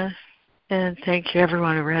 Donna, and thank you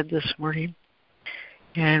everyone who read this morning.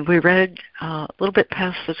 And we read a little bit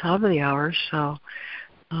past the top of the hour, so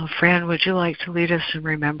Fran, would you like to lead us in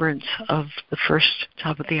remembrance of the first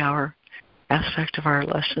top of the hour aspect of our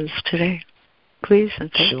lessons today? Please,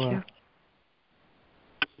 and thank you.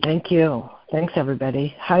 Thank you. Thanks,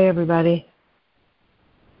 everybody. Hi, everybody.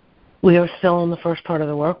 We are still in the first part of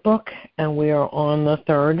the workbook, and we are on the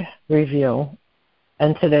third review.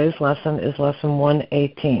 And today's lesson is lesson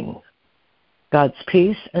 118. God's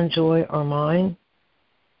peace and joy are mine.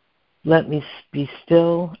 Let me be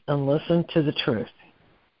still and listen to the truth.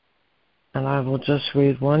 And I will just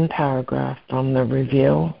read one paragraph from the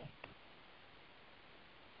review.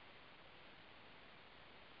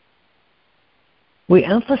 We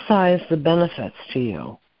emphasize the benefits to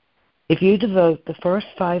you. If you devote the first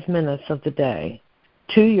 5 minutes of the day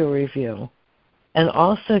to your review and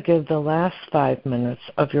also give the last 5 minutes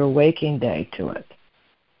of your waking day to it.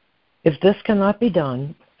 If this cannot be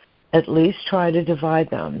done, at least try to divide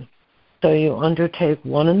them so you undertake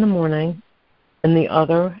one in the morning and the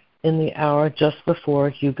other in the hour just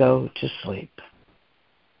before you go to sleep.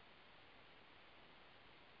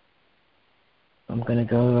 I'm going to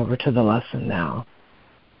go over to the lesson now.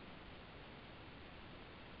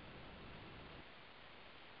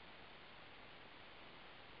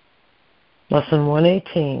 Lesson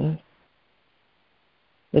 118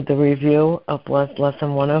 with the review of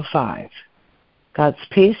Lesson 105. God's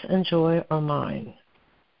peace and joy are mine.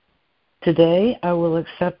 Today I will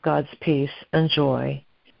accept God's peace and joy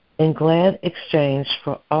in glad exchange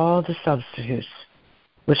for all the substitutes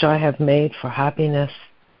which I have made for happiness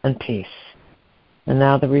and peace. And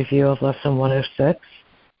now the review of Lesson 106.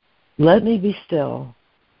 Let me be still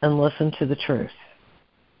and listen to the truth.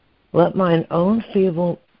 Let mine own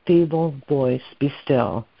feeble voice be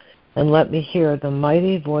still, and let me hear the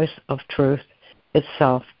mighty voice of truth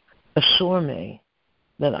itself assure me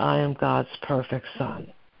that I am God's perfect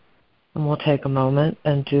Son. And we'll take a moment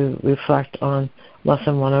and to reflect on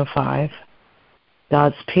Lesson 105.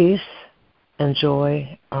 God's peace and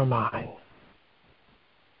joy are mine.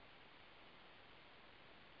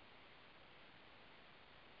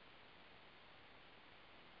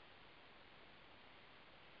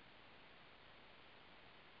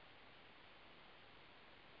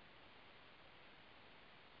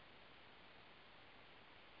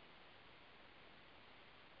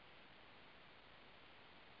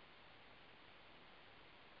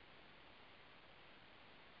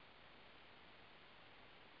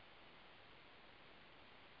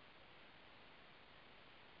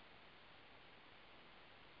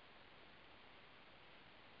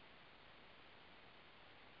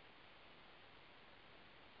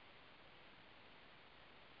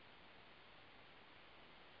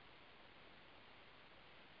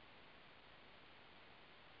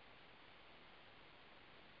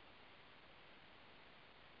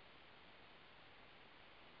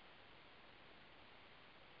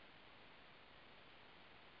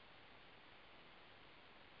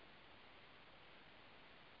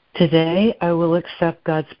 Today I will accept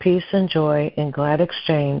God's peace and joy in glad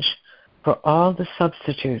exchange for all the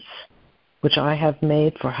substitutes which I have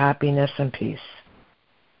made for happiness and peace.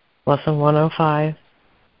 Lesson 105.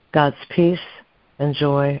 God's peace and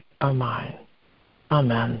joy are mine.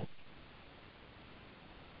 Amen.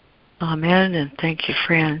 Amen, and thank you,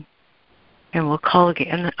 Fran. And we'll call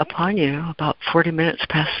again upon you about 40 minutes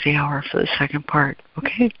past the hour for the second part.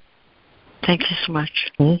 Okay? Thank you so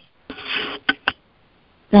much. Mm-hmm.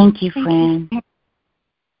 Thank you, Fran.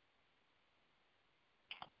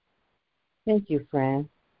 Thank you, Fran.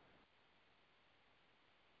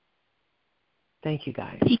 Thank you,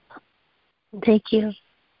 guys. Thank you.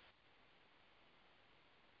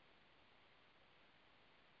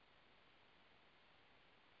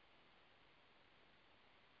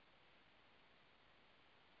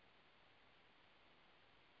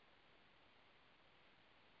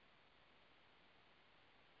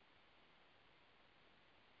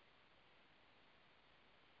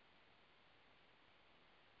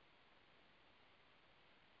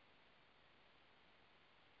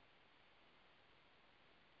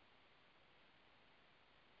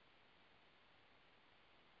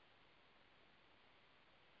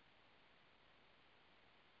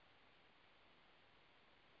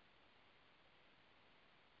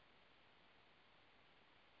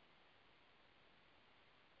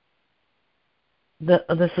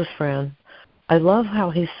 This is Fran. I love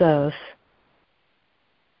how he says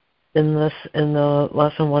in the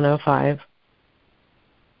lesson 105,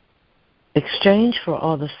 exchange for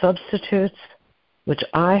all the substitutes which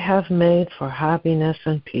I have made for happiness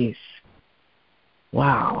and peace.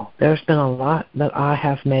 Wow, there's been a lot that I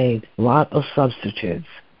have made, a lot of substitutes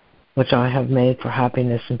which I have made for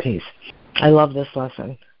happiness and peace. I love this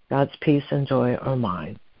lesson. God's peace and joy are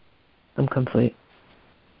mine. I'm complete.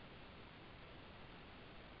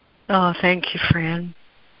 Oh, thank you, Fran.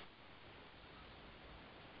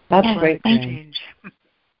 That's great, Thank Fran. you.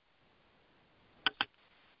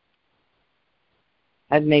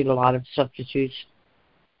 I've made a lot of substitutes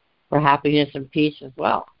for happiness and peace as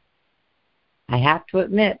well. I have to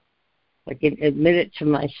admit, I can admit it to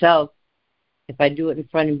myself. If I do it in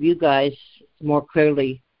front of you guys more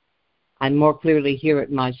clearly, I more clearly hear it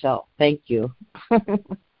myself. Thank you.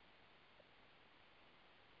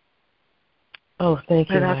 Oh, thank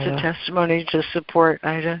you, And that's Ida. a testimony to support,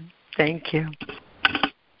 Ida. Thank you.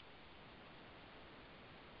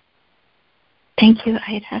 Thank you,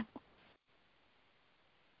 Ida.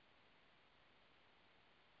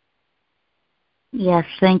 Yes,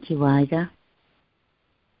 thank you, Ida.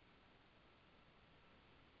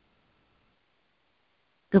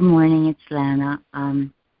 Good morning, it's Lana.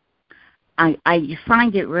 I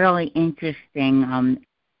find it really interesting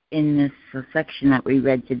in this section that we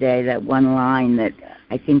read today, that one line that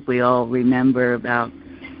I think we all remember about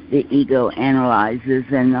the ego analyzes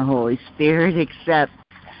and the Holy Spirit accepts.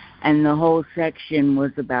 And the whole section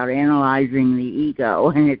was about analyzing the ego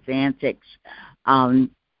and its antics. I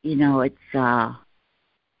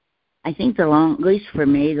think at least for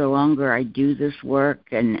me, the longer I do this work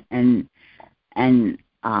and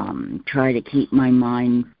try to keep my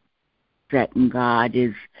mind set in God,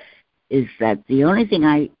 is that the only thing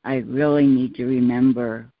I really need to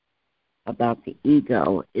remember about the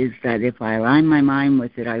ego is that if I align my mind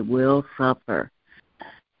with it, I will suffer.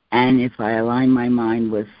 And if I align my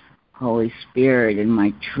mind with Holy Spirit and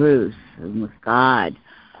my truth and with God,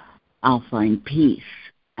 I'll find peace.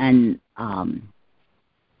 And for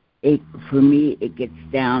me, it gets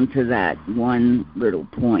down to that one little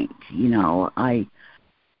point.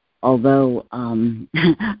 Although I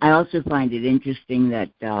also find it interesting that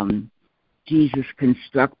Jesus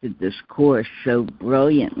constructed this course so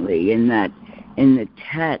brilliantly in that in the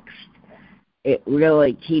text, it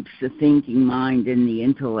really keeps the thinking mind and the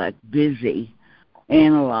intellect busy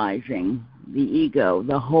analyzing the ego,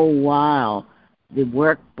 the whole while the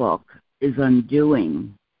workbook is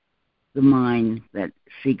undoing the mind that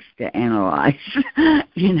seeks to analyze.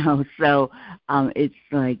 So it's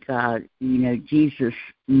like Jesus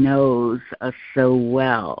knows us so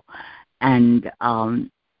well, and and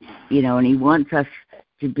he wants us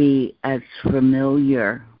to be as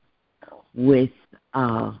familiar with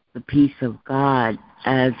the peace of God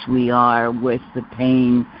as we are with the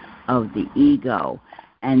pain of the ego.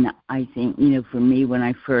 And I think, for me, when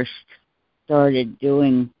I first started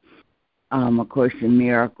doing A Course in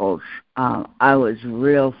Miracles, I was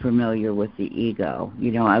real familiar with the ego.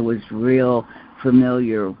 I was real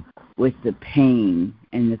familiar with the pain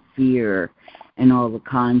and the fear and all the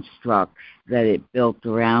constructs that it built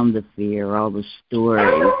around the fear, all the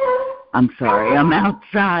stories. I'm sorry, I'm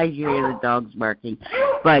outside, you hear the dogs barking.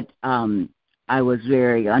 But I was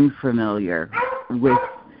very unfamiliar with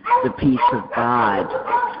the peace of God.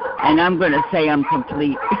 And I'm going to say I'm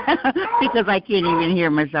complete because I can't even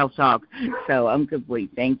hear myself talk. So I'm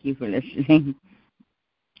complete. Thank you for listening.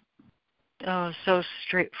 Oh, so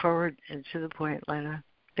straightforward and to the point, Lena.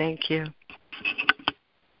 Thank you.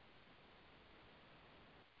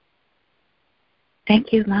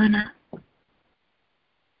 Thank you, Lana.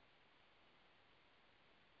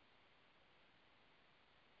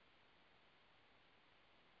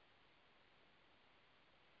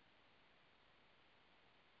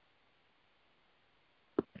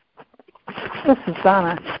 This is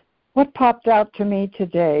Donna. What popped out to me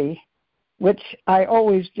today, which I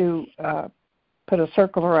always do put a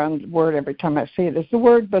circle around the word every time I see it, is the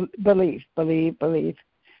word belief. Believes.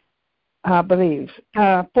 14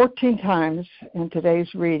 times in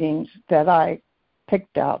today's readings that I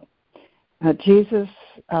picked out. Jesus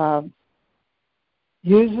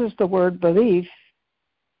uses the word belief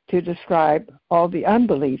to describe all the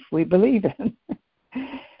unbelief we believe in.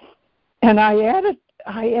 And I added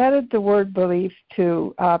the word belief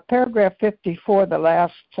to paragraph 54, the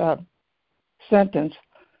last sentence,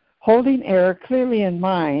 holding error clearly in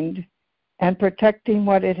mind and protecting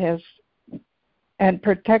what it has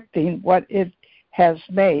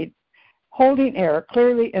made. Holding error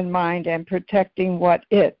clearly in mind and protecting what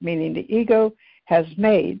it, meaning the ego, has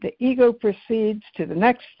made. The ego proceeds to the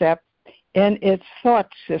next step in its thought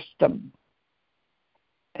system.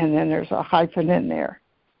 And then there's a hyphen in there.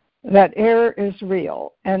 That error is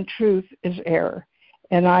real and truth is error.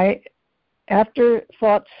 And after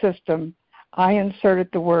thought system, I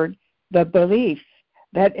inserted the word, the belief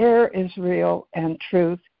that error is real and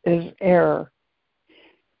truth is error.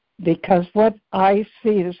 Because what I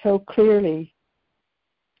see is so clearly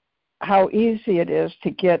how easy it is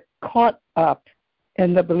to get caught up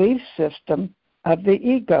in the belief system of the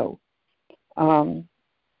ego.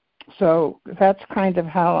 So that's kind of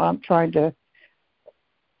how I'm trying to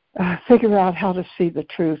figure out how to see the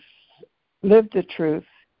truth, live the truth,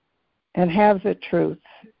 and have the truth,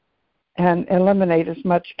 and eliminate as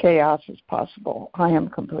much chaos as possible. I am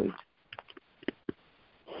complete.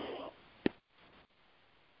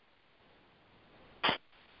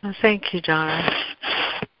 Thank you, Donna.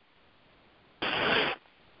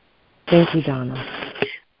 Thank you, Donna.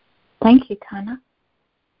 Thank you, Donna.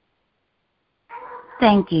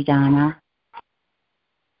 Thank you, Donna.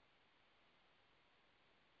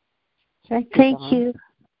 Thank you.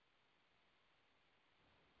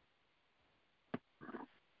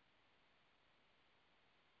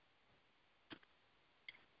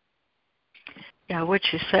 Yeah, what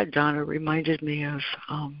you said, Donna, reminded me of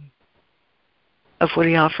what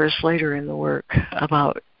he offers later in the work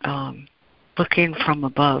about looking from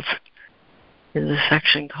above in the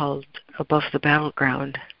section called Above the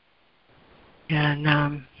Battleground.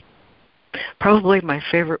 And probably my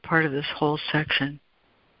favorite part of this whole section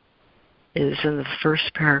is in the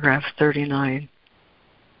first paragraph, 39,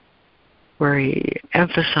 where he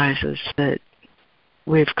emphasizes that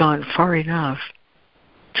we've gone far enough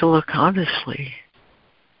to look honestly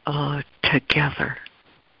together.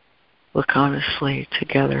 Look honestly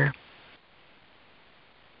together.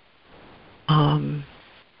 None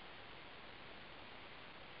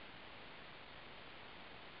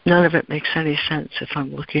of it makes any sense if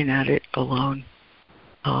I'm looking at it alone,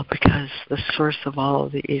 because the source of all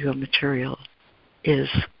of the ego material is,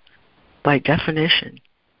 by definition,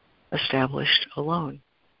 established alone.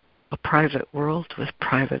 A private world with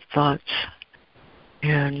private thoughts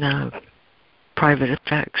and private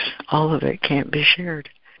effects. All of it can't be shared.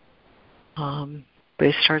 But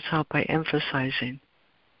it starts out by emphasizing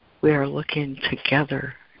we are looking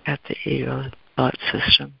together at the ego thought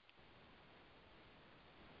system.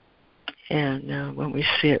 And when we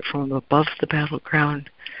see it from above the battleground,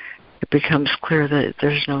 it becomes clear that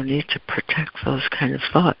there's no need to protect those kind of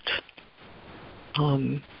thoughts.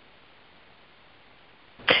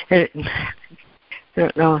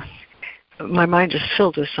 No, my mind is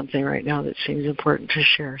filled with something right now that seems important to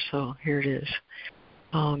share, so here it is.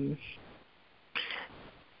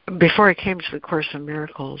 Before I came to the Course in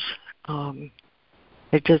Miracles, I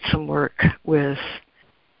did some work with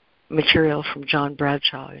material from John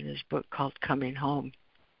Bradshaw in his book called Coming Home.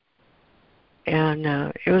 And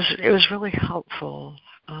it was really helpful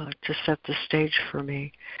to set the stage for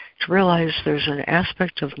me to realize there's an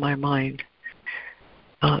aspect of my mind.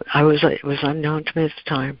 It was unknown to me at the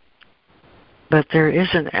time, but there is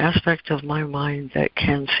an aspect of my mind that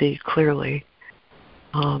can see clearly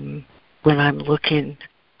when I'm looking.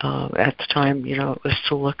 At the time, it was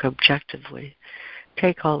to look objectively.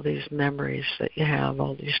 Take all these memories that you have,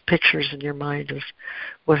 all these pictures in your mind of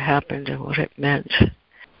what happened and what it meant,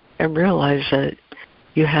 and realize that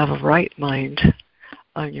you have a right mind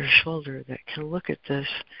on your shoulder that can look at this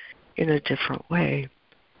in a different way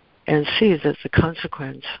and see that the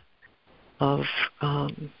consequence of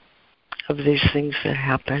these things that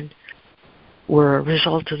happened were a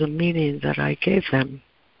result of the meaning that I gave them.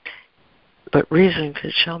 But reason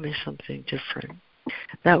could show me something different.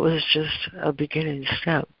 That was just a beginning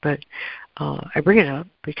step. But I bring it up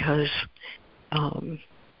because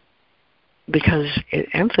it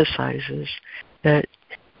emphasizes that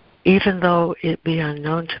even though it be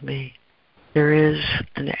unknown to me, there is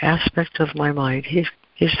an aspect of my mind. He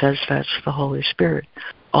says that's the Holy Spirit.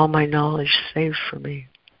 All my knowledge saved for me.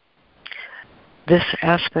 This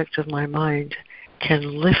aspect of my mind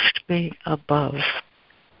can lift me above,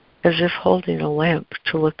 as if holding a lamp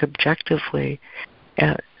to look objectively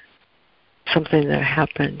at something that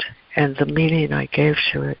happened and the meaning I gave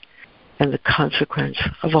to it and the consequence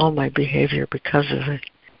of all my behavior because of it.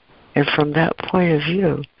 And from that point of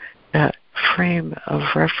view, that frame of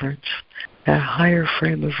reference, that higher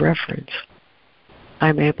frame of reference,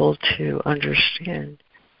 I'm able to understand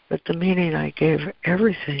that the meaning I gave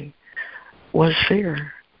everything was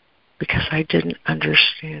fear because I didn't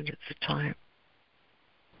understand at the time.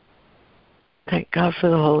 Thank God for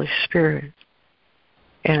the Holy Spirit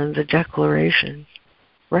and the declaration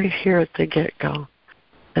right here at the get-go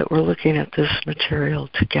that we're looking at this material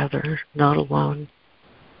together, not alone.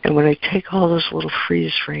 And when I take all those little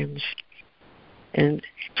freeze frames and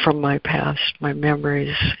from my past, my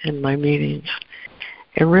memories and my meanings,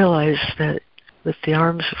 and realize that with the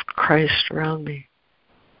arms of Christ around me,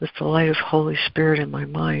 with the light of Holy Spirit in my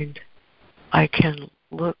mind, I can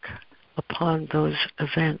look upon those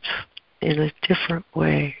events in a different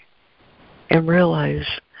way and realize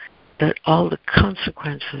that all the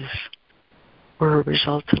consequences were a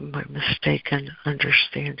result of my mistaken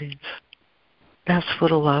understandings. That's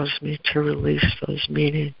what allows me to release those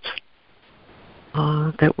meanings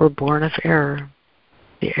that were born of error,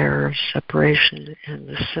 the error of separation and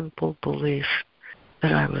the simple belief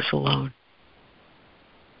that I was alone.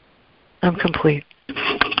 I'm complete.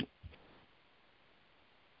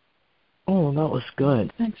 Oh, that was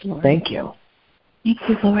good. Thanks, Lori. Thank you. Thank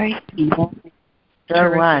you, Lori.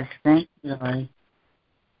 Sure was. Thank you, Lori.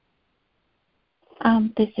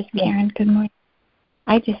 This is Karen. Good morning.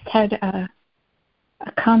 I just had a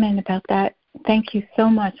comment about that. Thank you so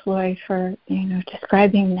much, Lori, for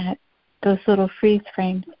describing that those little freeze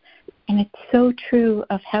frames. And it's so true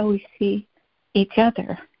of how we see each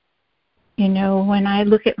other. You know, when I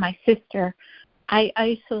look at my sister, I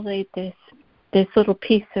isolate this little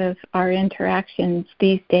piece of our interactions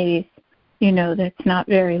these days, you know, that's not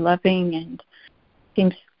very loving and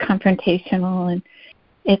seems confrontational. And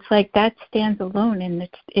it's like that stands alone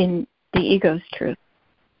in the ego's truth.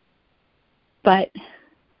 But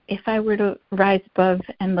if I were to rise above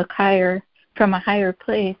and look higher from a higher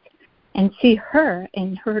place and see her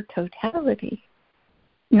in her totality,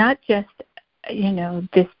 not just, you know,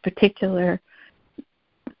 this particular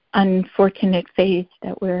unfortunate phase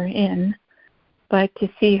that we're in, but to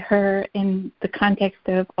see her in the context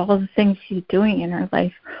of all the things she's doing in her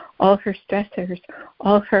life, all her stressors,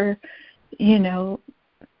 all her, you know,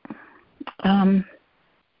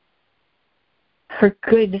 her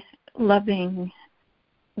good, loving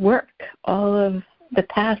work, all of the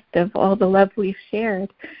past of all the love we've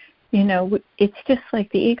shared, you know, it's just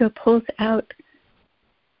like the ego pulls out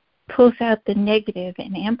the negative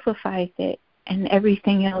and amplifies it, and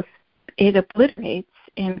everything else it obliterates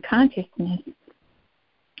in consciousness.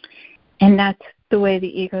 And that's the way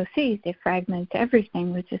the ego sees. It fragments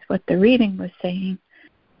everything, which is what the reading was saying.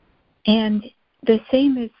 And the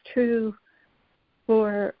same is true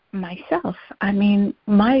for myself. I mean,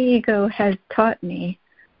 my ego has taught me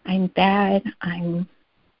I'm bad, I'm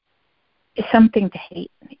something to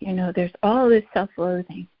hate. You know, there's all this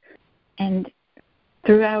self-loathing. And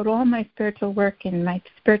throughout all my spiritual work and my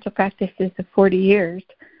spiritual practices of 40 years,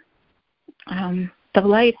 the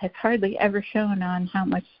light has hardly ever shone on how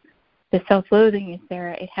much the self-loathing is there.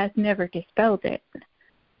 It has never dispelled it.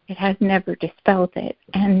 It has never dispelled it.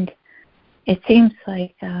 And it seems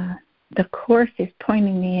like the Course is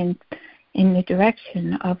pointing me in the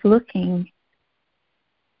direction of looking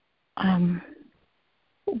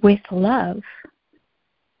with love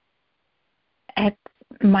at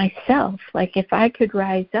myself. Like if I could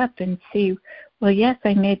rise up and see, well, yes,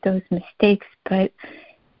 I made those mistakes, but,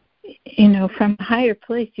 you know, from a higher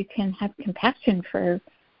place, you can have compassion for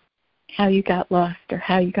how you got lost or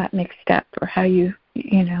how you got mixed up or how you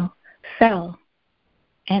know, fell.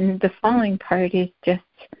 And the falling part is just,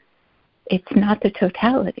 it's not the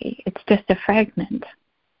totality. It's just a fragment.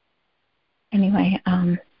 Anyway,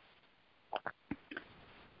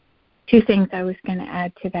 two things I was going to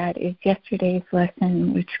add to that is yesterday's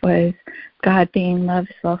lesson, which was God being love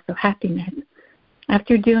is also happiness.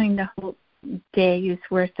 After doing the whole day's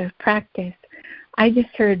worth of practice, I just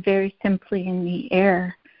heard very simply in the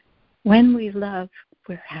air, when we love,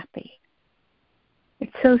 we're happy.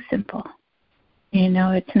 It's so simple. You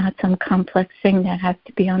know, it's not some complex thing that has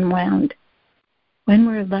to be unwound. When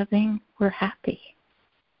we're loving, we're happy.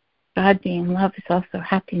 God being love is also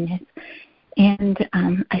happiness. And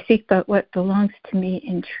I seek but what belongs to me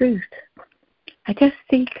in truth. I just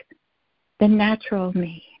seek the natural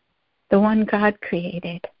me, the one God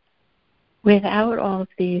created, without all of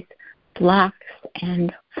these blocks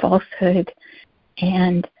and falsehood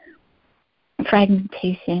and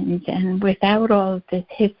fragmentations, and without all of this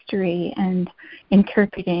history and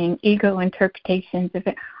interpreting, ego interpretations of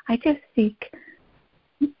it. I just seek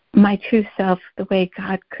my true self the way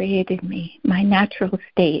God created me, my natural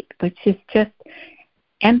state, which is just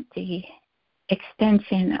empty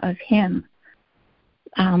extension of Him.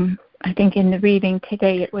 I think in the reading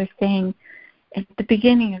today it was saying, at the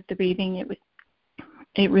beginning of the reading,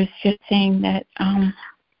 it was just saying that our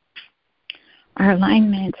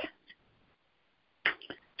alignment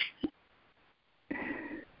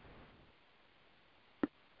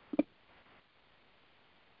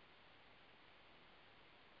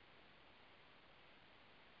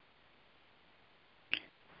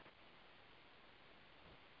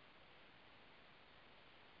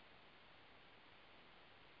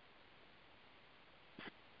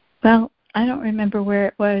well, I don't remember where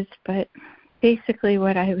it was, but basically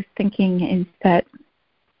what I was thinking is that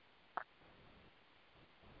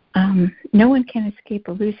no one can escape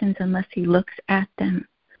illusions unless he looks at them.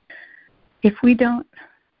 If we don't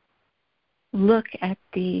look at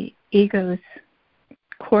the ego's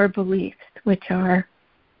core beliefs, which are,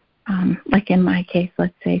 like in my case,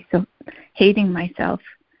 let's say, so hating myself,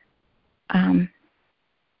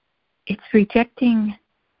 it's rejecting,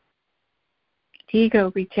 the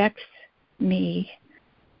ego rejects me,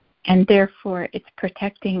 and therefore it's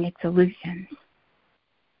protecting its illusions.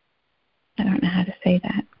 I don't know how to say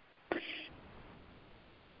that.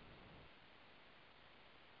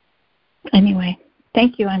 Anyway,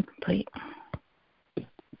 thank you. I'm complete.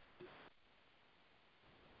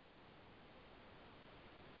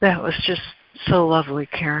 That was just so lovely,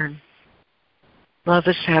 Karen. Love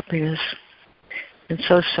is happiness. and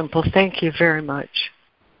so simple. Thank you very much.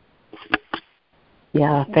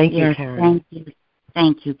 Yeah, thank you, Karen.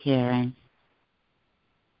 Thank you, Karen.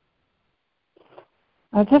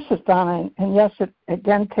 This is Donna, and yes, it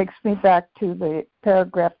again takes me back to the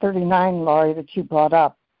paragraph 39, Laurie, that you brought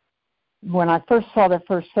up. When I first saw the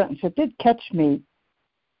first sentence, it did catch me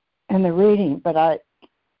in the reading, but I,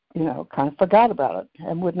 kind of forgot about it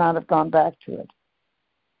and would not have gone back to it.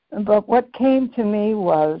 But what came to me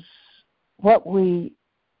was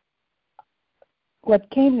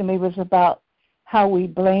about how we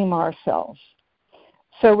blame ourselves.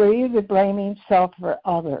 So we're either blaming self or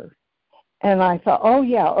other. And I thought, oh,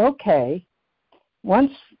 yeah, okay.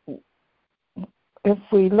 If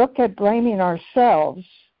we look at blaming ourselves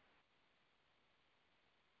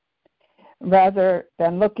rather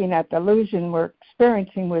than looking at the illusion we're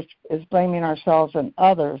experiencing, which is blaming ourselves and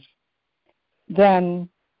others, then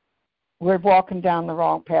we're walking down the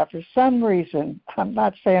wrong path. For some reason, I'm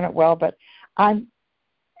not saying it well, but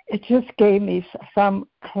it just gave me some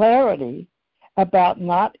clarity about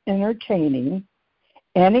not entertaining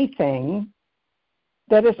anything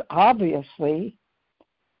that is obviously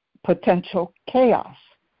potential chaos.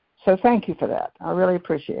 So thank you for that. I really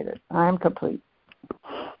appreciate it. I am complete.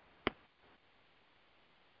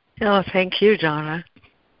 Oh, thank you, Donna,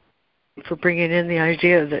 for bringing in the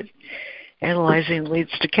idea that analyzing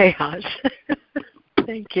leads to chaos.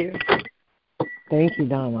 Thank you. Thank you,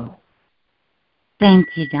 Donna. Thank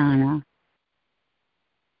you, Donna.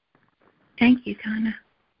 Thank you, Donna.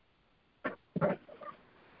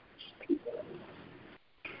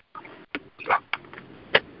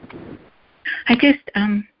 I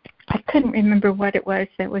couldn't remember what it was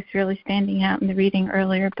that was really standing out in the reading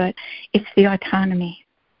earlier, but it's the autonomy.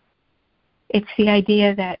 It's the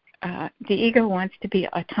idea that the ego wants to be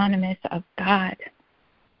autonomous of God.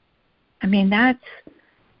 I mean, that's.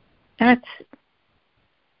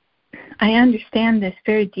 I understand this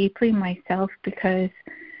very deeply myself because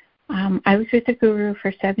I was with a guru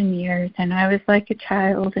for 7 years, and I was like a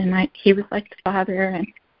child, and he was like the father, and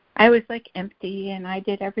I was like empty, and I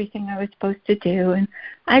did everything I was supposed to do, and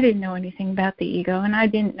I didn't know anything about the ego, and I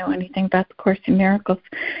didn't know anything about the Course in Miracles,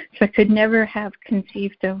 so I could never have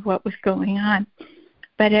conceived of what was going on.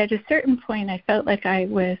 But at a certain point, I felt like I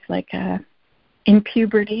was in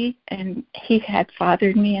puberty, and he had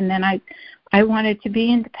fathered me, and then I wanted to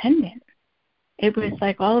be independent. It was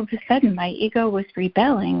like all of a sudden my ego was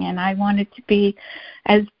rebelling, and I wanted to be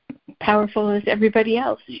as powerful as everybody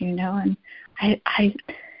else, and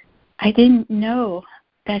I didn't know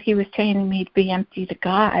that he was training me to be empty to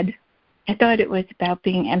God. I thought it was about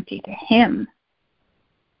being empty to him.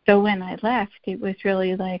 So when I left, it was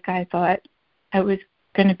really like I thought I was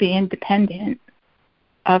going to be independent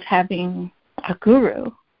of having a guru.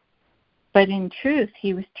 But in truth,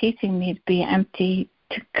 he was teaching me to be empty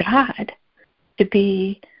to God, to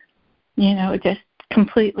be, just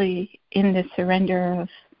completely in the surrender of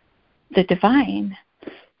the divine.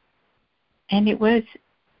 And it was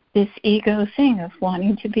this ego thing of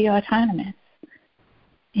wanting to be autonomous,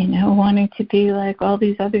 wanting to be like all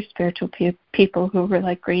these other spiritual people who were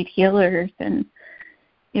like great healers. And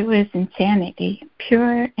it was insanity,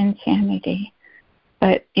 pure insanity.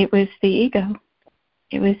 But it was the ego.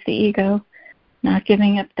 It was the ego not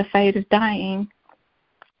giving up the fight of dying.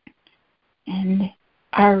 And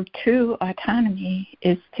our true autonomy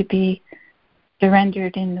is to be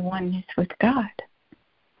surrendered in the oneness with God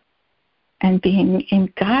and being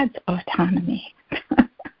in God's autonomy.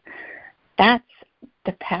 That's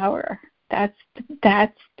the power. That's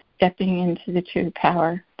stepping into the true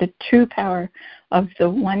power of the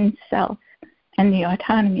one self and the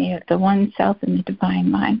autonomy of the one self in the divine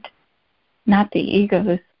mind, not the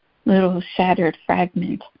ego's little shattered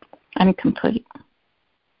fragment. I'm complete.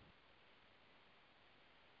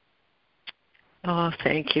 Oh,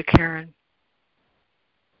 thank you, Karen.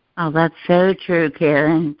 Oh, that's so true,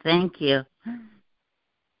 Karen. Thank you.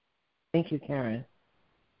 Thank you, Karen.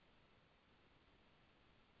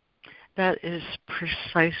 That is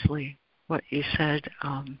precisely what you said,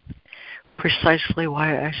 precisely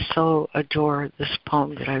why I so adore this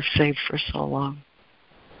poem that I've saved for so long.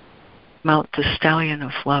 Mount the stallion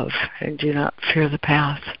of love and do not fear the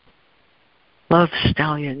path. Love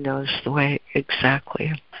stallion knows the way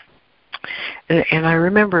exactly. And I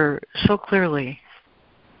remember so clearly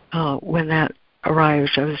when that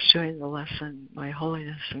arrived, I was doing the lesson, My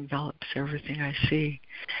Holiness Envelops Everything I See.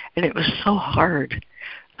 And it was so hard.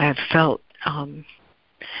 I had felt,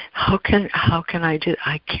 how can I do?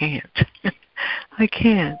 I can't. I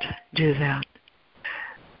can't do that.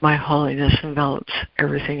 My holiness envelops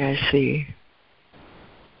everything I see.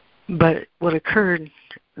 But what occurred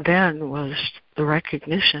then was the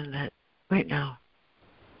recognition that, wait now,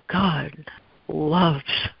 God loves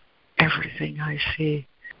everything I see.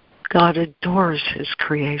 God adores His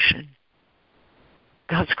creation.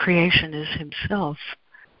 God's creation is Himself.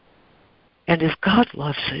 And if God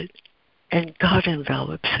loves it, and God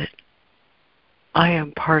envelops it, I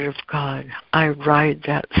am part of God. I ride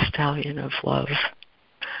that stallion of love.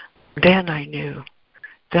 Then I knew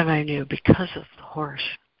because of the horse,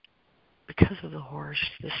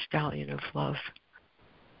 the stallion of love,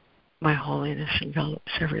 my holiness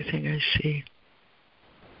envelops everything I see.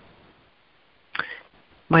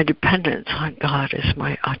 My dependence on God is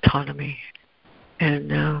my autonomy. And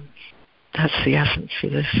that's the essence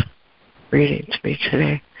of this reading to me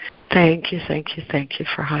today. Thank you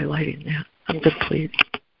for highlighting that. I'm complete.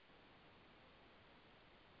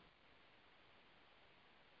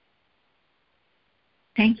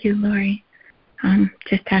 Thank you, Lori.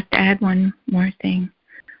 Just have to add one more thing.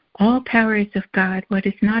 All power is of God. What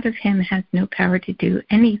is not of Him has no power to do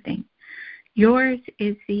anything. Yours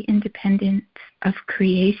is the independence of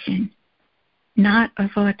creation, not of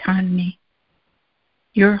autonomy.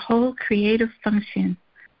 Your whole creative function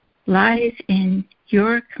lies in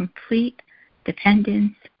your complete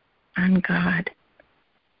dependence on God.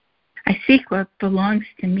 I seek what belongs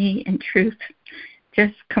to me in truth,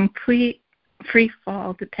 just complete free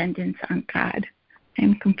fall dependence on God. I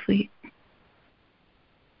am complete.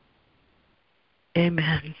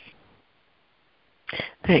 Amen.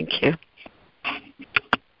 Thank you.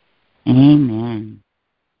 Amen.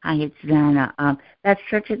 Hi, it's Donna. That's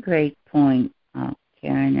such a great point,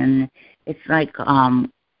 Karen. And it's like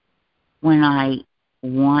when I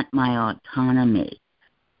want my autonomy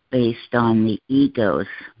based on the ego's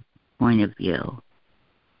point of view,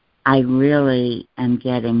 I really am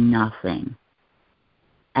getting nothing.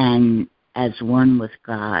 And as one with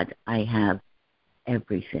God, I have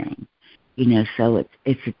everything. So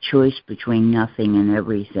it's a choice between nothing and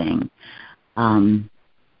everything. And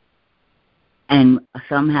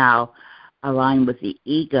somehow, aligned with the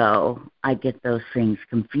ego, I get those things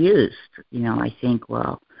confused. I think,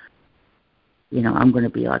 well, I'm going to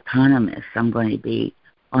be autonomous. I'm going to be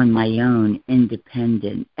on my own,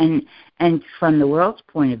 independent. And from the world's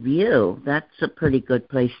point of view, that's a pretty good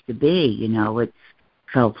place to be. It's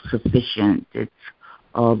self-sufficient. It's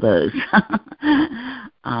all those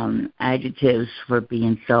adjectives for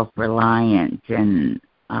being self-reliant and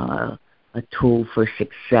a tool for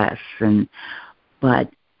success. But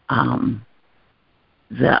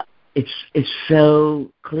it's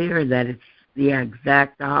so clear that it's the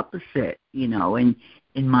exact opposite. In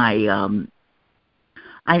my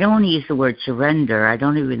I don't want to use the word surrender. I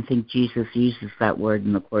don't even think Jesus uses that word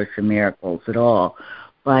in the Course in Miracles at all.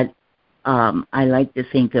 But I like to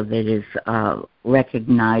think of it as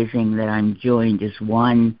recognizing that I'm joined as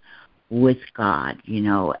one with God,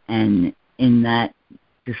 and in that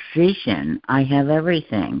decision, I have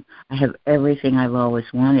everything. I have everything I've always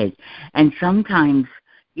wanted. And sometimes,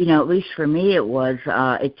 at least for me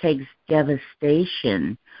it takes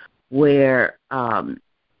devastation where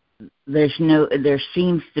there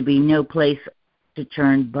seems to be no place to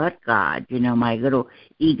turn but God. My little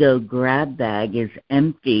ego grab bag is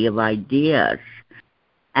empty of ideas.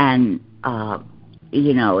 And,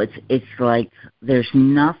 it's like there's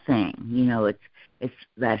nothing, it's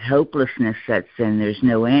that hopelessness sets in. There's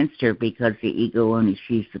no answer because the ego only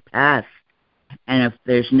sees the past. And if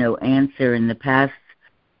there's no answer in the past,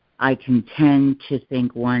 I can tend to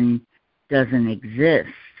think one doesn't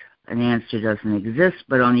exist. An answer doesn't exist.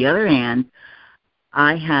 But on the other hand,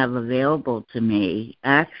 I have available to me,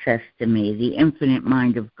 access to me, the infinite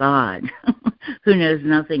mind of God, who knows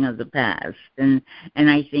nothing of the past. And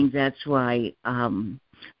I think that's why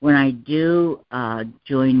when I do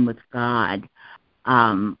join with God,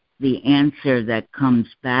 the answer that comes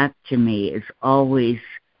back to me is always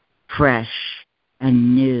fresh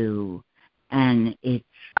and new. And it's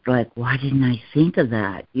like, why didn't I think of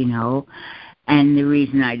that, And the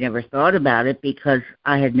reason I never thought about it, because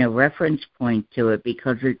I had no reference point to it,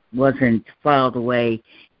 because it wasn't filed away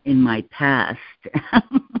in my past.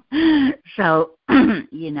 So,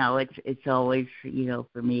 it's always,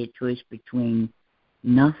 for me, a choice between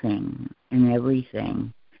nothing and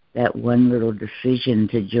everything. That one little decision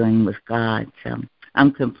to join with God. So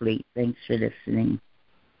I'm complete. Thanks for listening.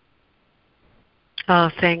 Oh,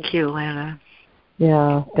 thank you, Lana.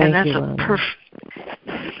 Yeah, thank you, And that's a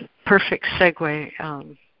perfect segue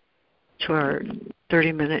to our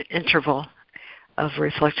 30-minute interval of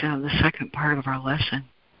reflection on the second part of our lesson,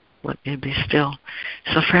 Let Me Be Still.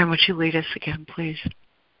 So, Fran, would you lead us again, please?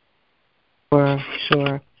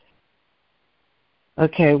 Sure.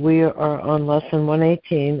 Okay, we are on lesson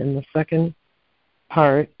 118 in the second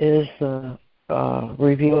part is the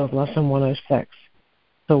review of Lesson 106.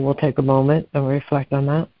 So we'll take a moment and reflect on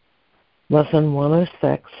that. Lesson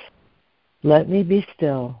 106, let me be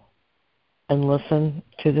still and listen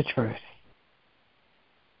to the truth.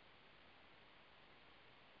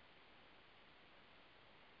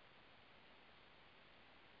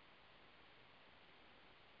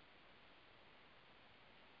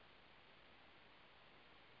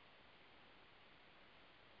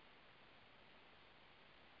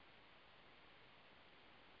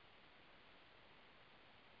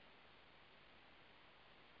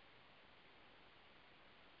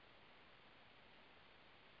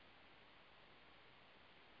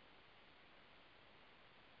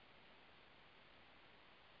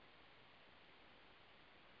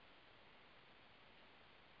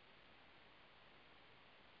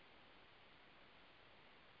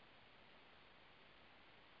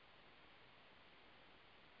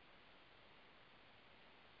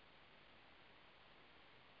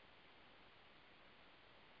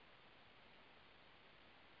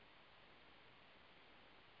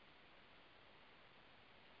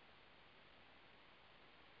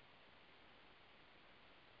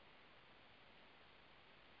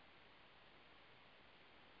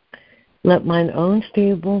 Let mine own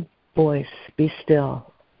stable voice be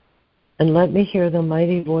still, and let me hear the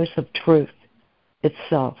mighty voice of truth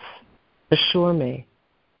itself assure me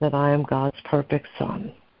that I am God's perfect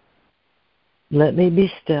Son. Let me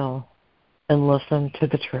be still and listen to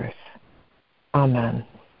the truth. Amen.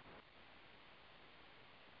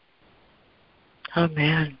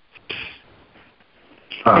 Amen.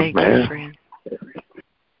 Amen. Thank you,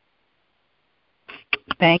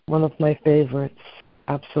 friend. One of my favorites.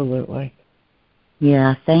 Absolutely.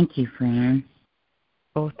 Yeah, thank you, Fran.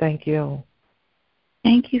 Oh, thank you.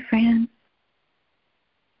 Thank you, Fran.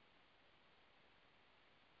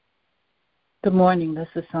 Good morning, this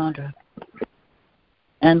is Sandra.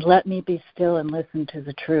 And let me be still and listen to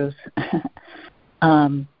the truth.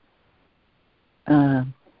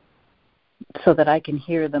 So that I can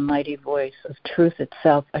hear the mighty voice of truth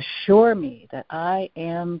itself assure me that I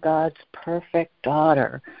am God's perfect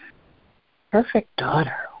daughter. Perfect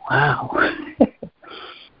daughter. Wow.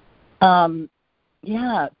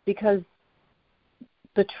 Yeah, because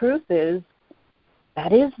the truth is,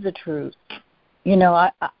 that is the truth. You know,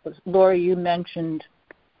 Laura, you mentioned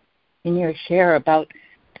in your share about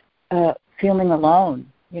feeling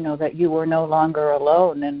alone, you know, that you were no longer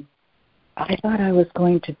alone. And I thought I was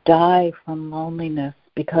going to die from loneliness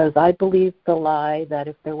because I believed the lie that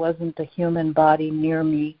if there wasn't a human body near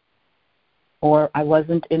me or I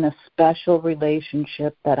wasn't in a special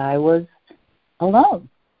relationship, that I was alone,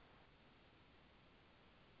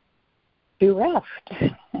 bereft,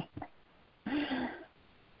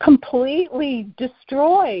 completely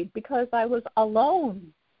destroyed because I was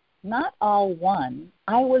alone, not all one.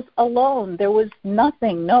 I was alone. There was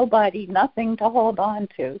nothing, nobody, nothing to hold on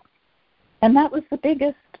to. And that was the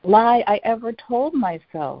biggest lie I ever told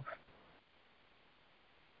myself.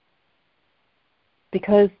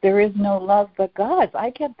 Because there is no love but God's.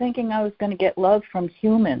 I kept thinking I was going to get love from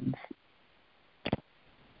humans.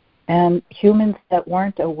 And humans that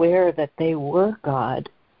weren't aware that they were God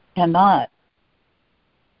cannot,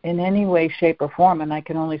 in any way, shape, or form, and I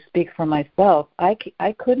can only speak for myself, I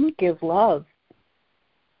couldn't give love,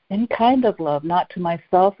 any kind of love, not to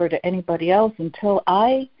myself or to anybody else, until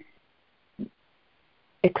I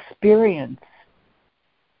experienced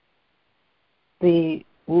the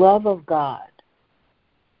love of God,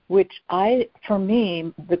 which for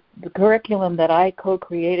me, the curriculum that I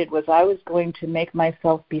co-created was I was going to make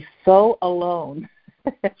myself be so alone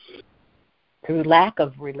through lack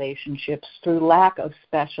of relationships, through lack of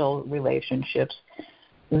special relationships,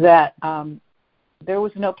 that there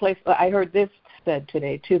was no place, I heard this said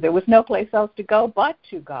today too, there was no place else to go but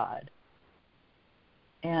to God.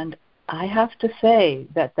 And I have to say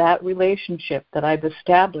that relationship that I've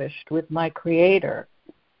established with my Creator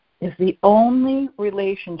is the only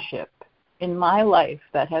relationship in my life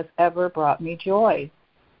that has ever brought me joy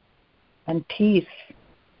and peace.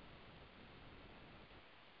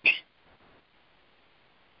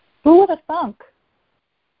 Who would have thunk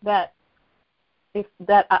that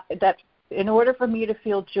in order for me to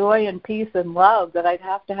feel joy and peace and love, that I'd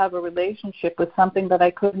have to have a relationship with something that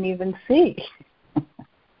I couldn't even see?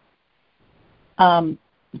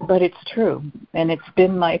 But it's true, and it's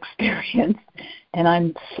been my experience, and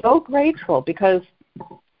I'm so grateful because,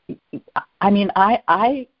 I mean,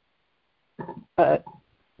 I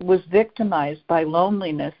was victimized by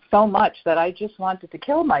loneliness so much that I just wanted to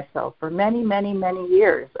kill myself for many, many, many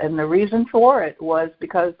years, and the reason for it was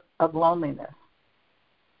because of loneliness.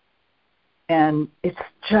 And it's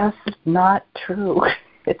just not true.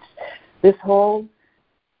 It's this whole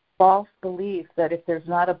false belief that if there's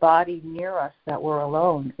not a body near us that we're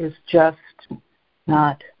alone is just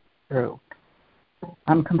not true.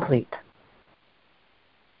 I'm complete.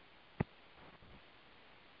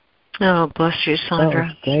 Oh, bless you, Sandra. That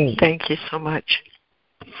was great. Thank you so much.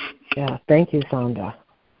 Yeah, thank you, Sandra.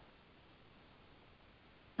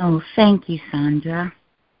 Oh, thank you, Sandra.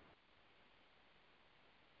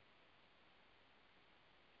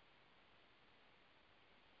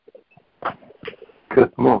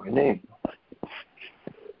 Good morning.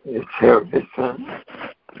 It's Harrison.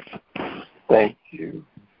 Thank you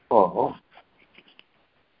all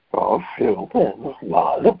for filling in a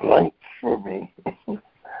lot of blanks for me.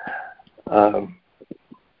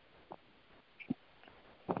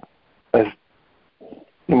 The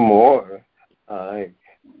more I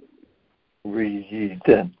read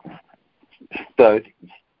and study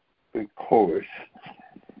the course,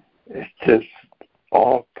 it just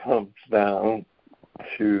all comes down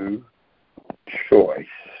to choice.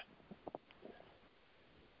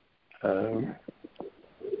 And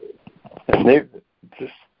they're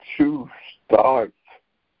just two stark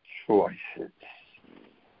choices.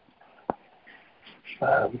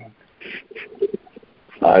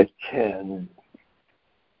 I can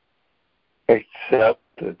accept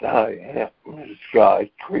that I am as God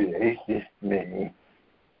created me,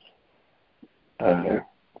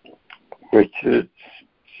 which is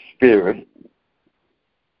spirit,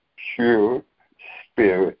 pure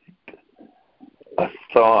spirit, a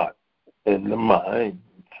thought in the mind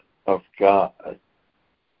of God,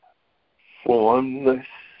 formless,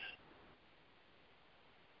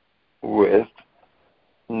 with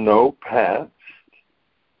no past,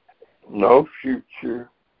 no future,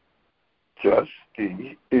 just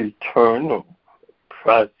the eternal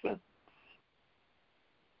presence,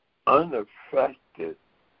 unaffected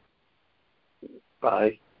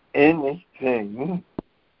by anything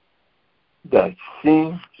that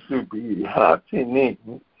seems to be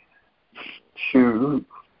happening to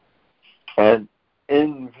an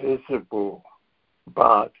invisible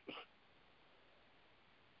body,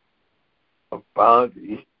 a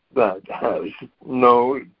body that has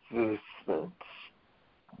no existence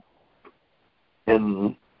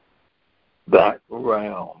in that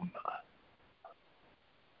realm.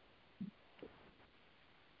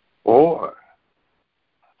 Or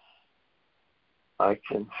I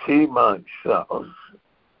can see myself,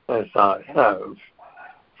 as I have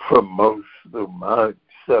for most of my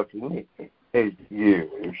 78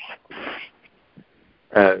 years,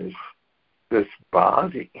 as this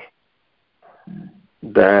body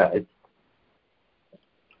that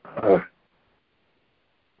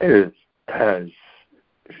has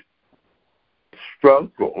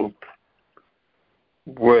struggled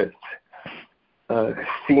with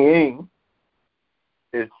seeing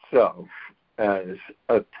itself as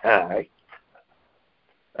attacked,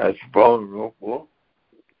 as vulnerable,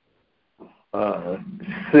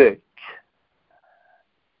 sick,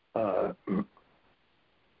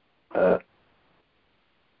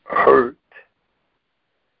 hurt,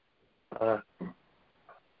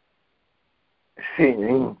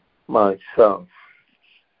 seeing myself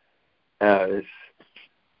as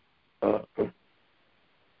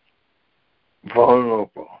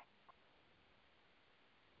vulnerable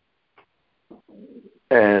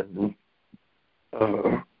and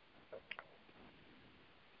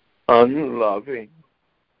unloving,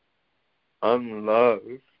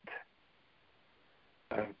 unloved,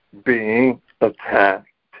 being attacked,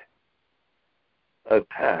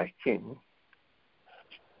 attacking.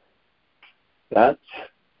 That's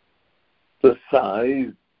the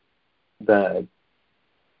side that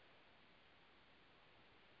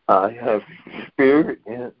I have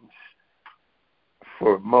experienced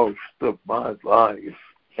for most of my life.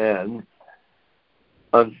 And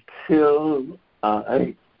until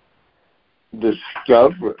I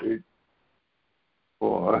discovered,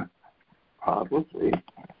 or probably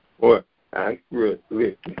more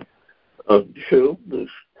accurately, until this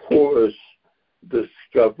course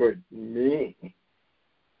discovered me,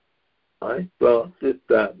 I thought that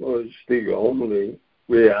that was the only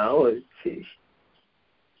reality.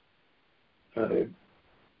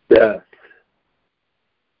 Death,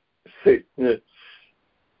 sickness,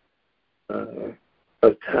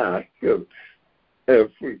 attack of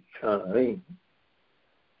every kind.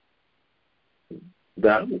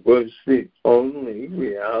 That was the only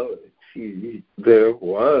reality there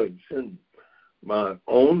was, and my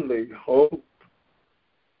only hope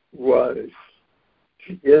was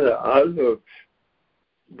to get out of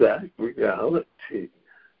that reality,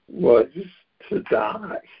 was to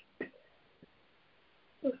die.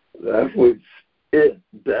 That was it.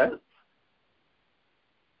 Death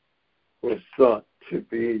was thought to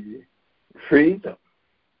be freedom.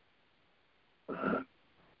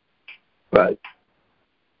 But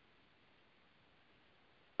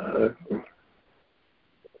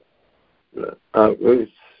I was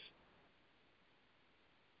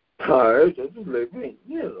tired of living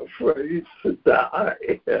and afraid to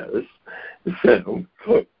die, as Sam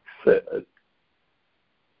Cooke said,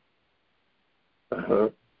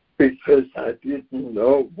 because I didn't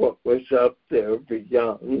know what was up there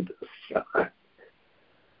beyond the sky.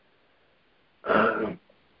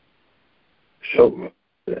 So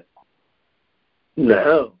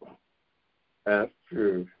now,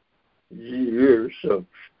 after years of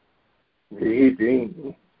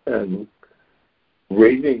reading and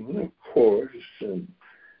reading the course and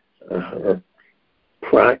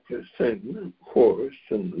practicing the course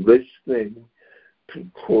and listening to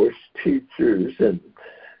course teachers and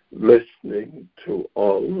listening to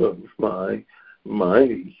all of my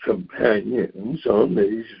mighty companions on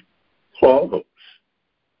these calls,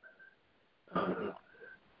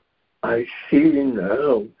 I see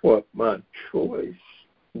now what my choice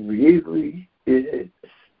really is.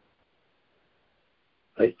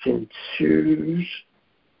 I can choose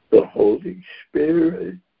the Holy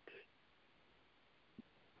Spirit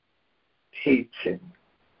teaching,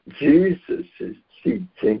 Jesus'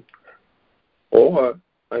 teaching, or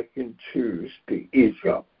I can choose the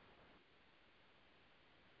ego.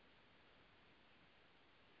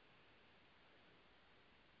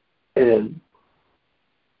 And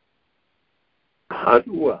how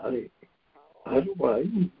do I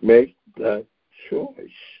make that choice?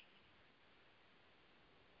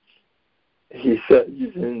 He says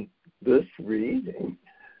in this reading,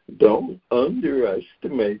 don't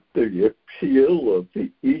underestimate the appeal of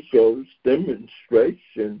the ego's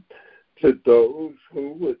demonstration to those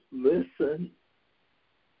who would listen.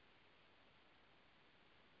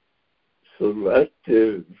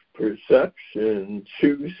 Selective perception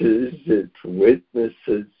chooses its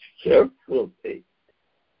witnesses carefully,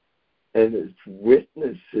 and its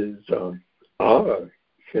witnesses are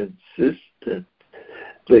consistent.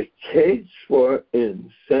 The case for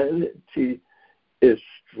insanity is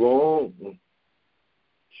strong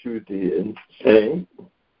to the insane.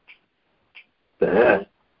 That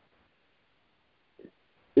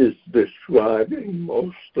is describing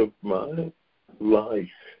most of my life.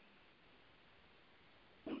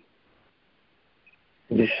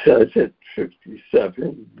 He says at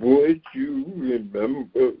 57, would you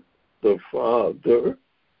remember the Father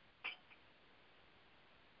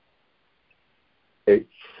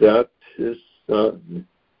except his Son,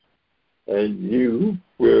 and you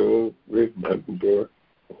will remember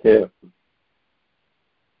him?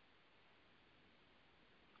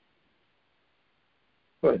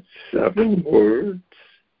 But 7 words,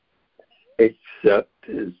 except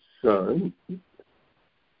his Son,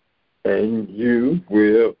 and you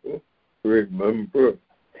will remember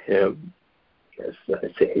him. Yes,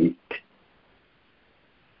 that's 8.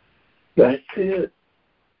 That's it.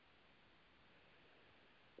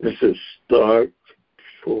 It's a stark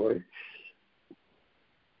choice.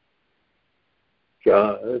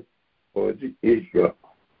 God or the ego.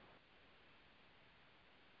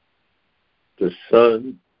 The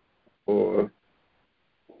Son or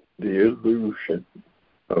the illusion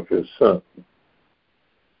of his Son.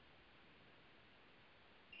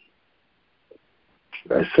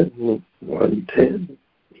 Lesson 110.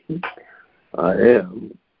 I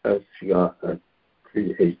am as God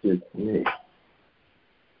created me.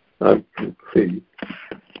 I'm complete.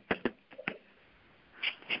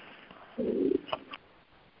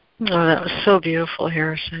 Oh, that was so beautiful,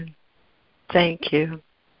 Harrison. Thank you.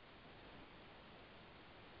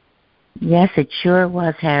 Yes, it sure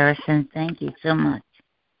was, Harrison. Thank you so much.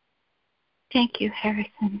 Thank you,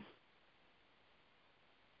 Harrison.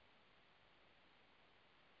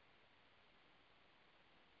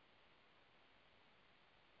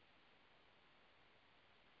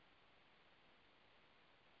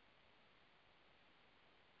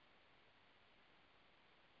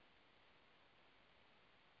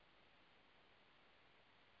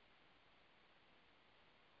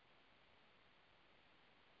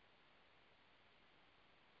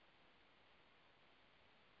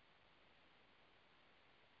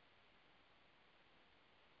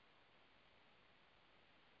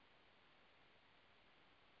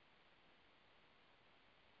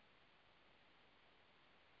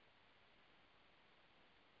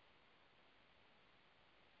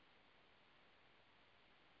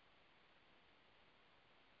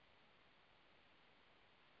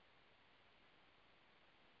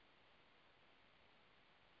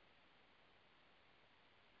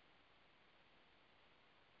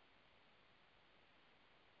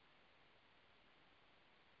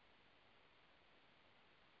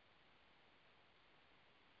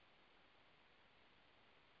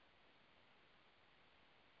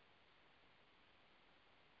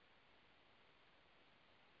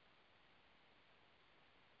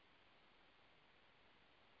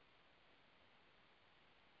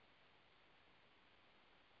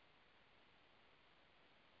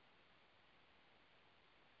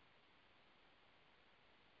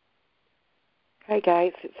 Hi,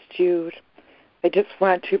 guys. It's Jude. I just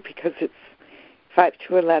want to, because it's 5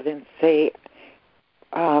 to 11, say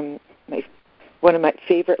one of my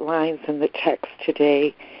favorite lines in the text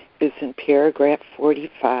today is in paragraph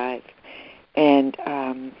 45, and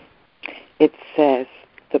it says,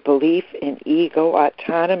 "The belief in ego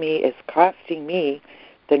autonomy is costing me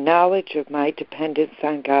the knowledge of my dependence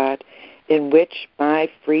on God, in which my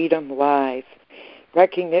freedom lies." The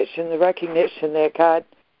recognition that God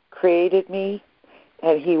created me,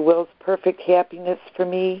 and He wills perfect happiness for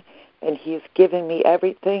me, and He has given me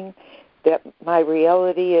everything, that my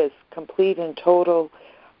reality is complete and total,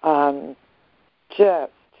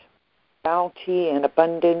 just bounty and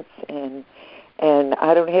abundance, and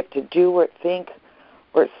I don't have to do or think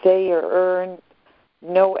or say or earn,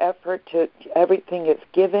 no effort to, everything is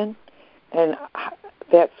given, and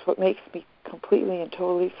that's what makes me completely and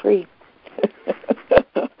totally free.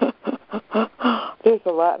 There's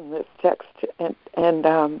a lot in this text, and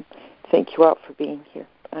thank you all for being here.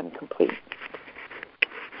 I'm complete.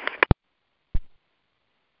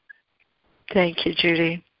 Thank you,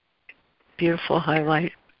 Judy. Beautiful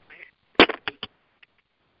highlight.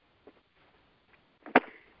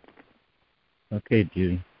 Okay,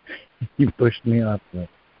 Judy. You pushed me off the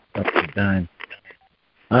dime.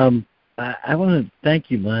 I want to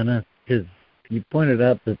thank you, Lana, because you pointed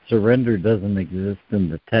out that surrender doesn't exist in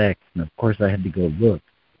the text, and of course I had to go look.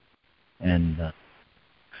 And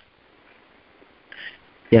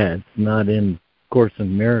it's not in Course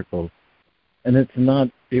in Miracles, and it's not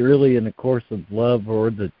really in the Course of Love or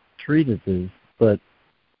the treatises, but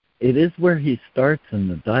it is where he starts in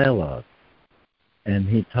the dialogue, and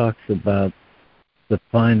he talks about the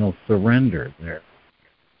final surrender there,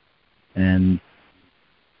 and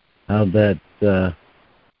how that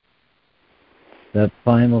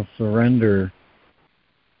final surrender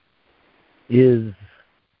is,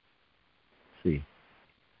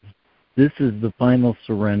 this is the final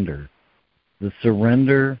surrender, the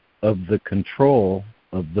surrender of the control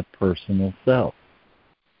of the personal self.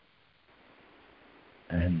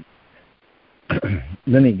 And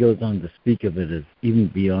then he goes on to speak of it as even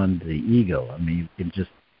beyond the ego. I mean, you can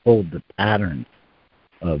just hold the patterns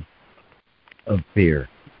of fear.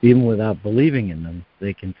 Even without believing in them,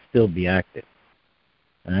 they can still be active.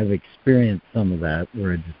 And I've experienced some of that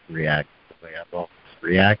where I just react the way I've always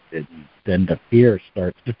reacted, and then the fear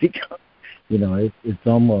starts to become, it's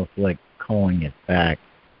almost like calling it back.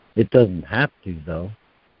 It doesn't have to, though,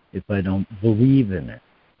 if I don't believe in it.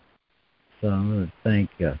 So I'm going to thank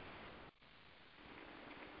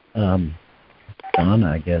Donna,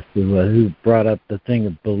 I guess, who brought up the thing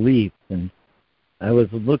of belief. And I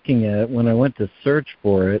was looking at it when I went to search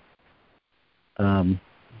for it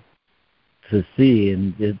to see,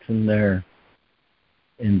 and it's in there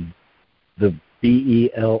in the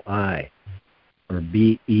BELI or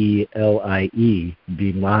BELIE,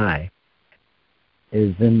 belie,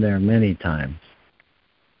 is in there many times.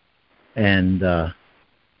 And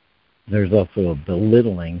there's also a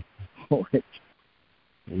belittling,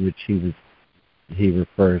 which he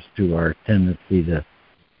refers to our tendency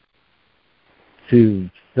to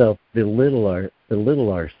self-belittle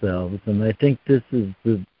ourselves. And I think this is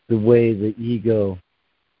the way the ego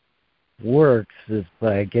works, is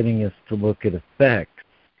by getting us to look at effects.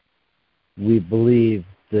 We believe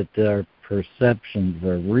that our perceptions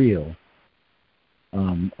are real.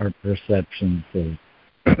 Our perceptions of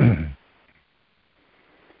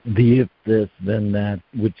the if this, then that,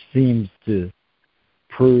 which seems to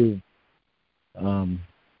prove the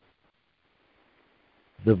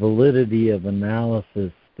validity of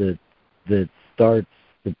analysis that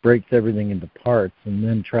breaks everything into parts and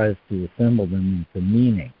then tries to assemble them into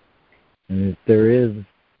meaning. And if there is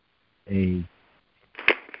a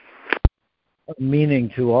meaning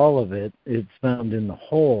to all of it, it's found in the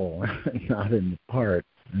whole, not in the parts.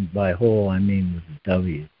 And by whole, I mean with a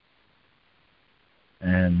W.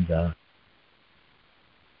 And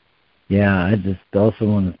I just also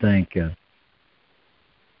want to thank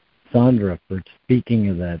Sandra for speaking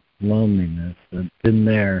of that loneliness that's been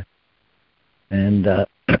there, and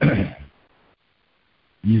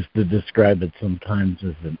used to describe it sometimes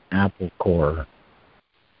as an apple core.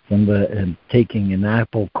 And taking an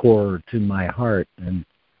apple core to my heart, and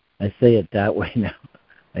I say it that way now.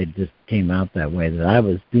 I just came out that way, that I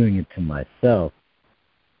was doing it to myself.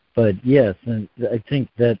 But yes, and I think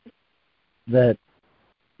that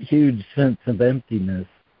huge sense of emptiness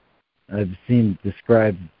I've seen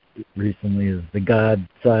described recently as the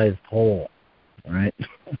God-sized hole, right?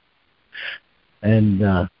 And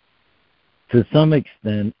to some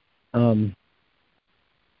extent, and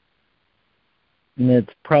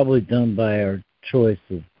it's probably done by our choice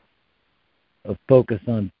of a focus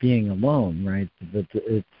on being alone, right? But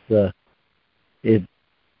it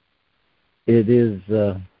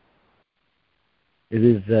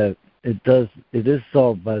is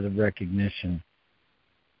solved by the recognition,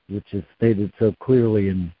 which is stated so clearly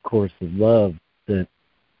in Course of Love, that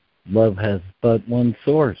love has but one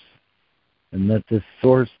source, and that this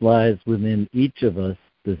source lies within each of us,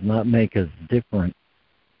 does not make us different,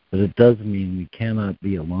 but it does mean we cannot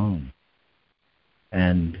be alone.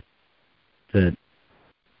 And that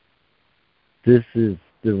this is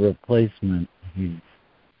the replacement.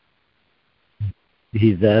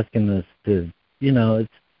 He's asking us to,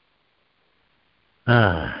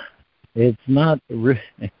 it's not,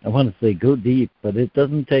 I want to say go deep, but it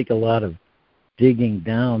doesn't take a lot of digging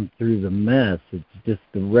down through the mess. It's just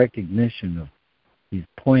the recognition of, he's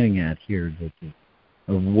pointing at here,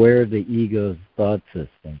 of where the ego's thought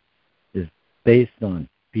system is based on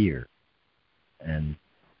fear. And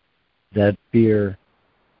that fear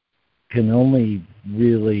can only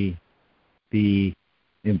really be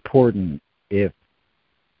important if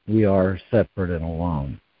we are separate and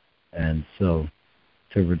alone. And so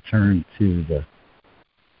to return to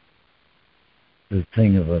the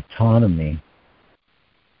thing of autonomy,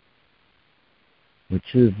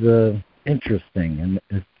 which is interesting, and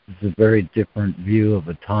it's a very different view of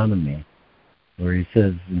autonomy, where he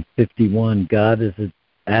says in 51, God is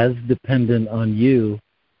as dependent on you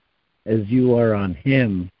as you are on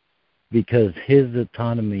him, because his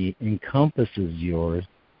autonomy encompasses yours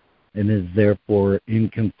and is therefore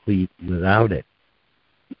incomplete without it.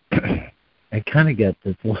 I kind of get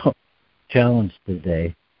this little challenge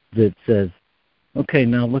today that says, okay,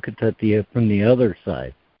 now look at that from the other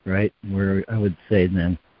side, right? Where I would say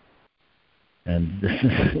then, and this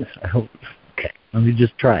is, I hope, okay, let me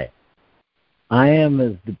just try it. I am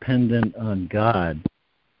as dependent on God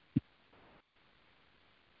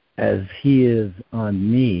as he is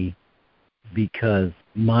on me, because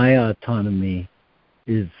my autonomy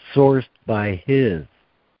is sourced by his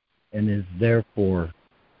and is therefore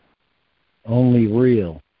only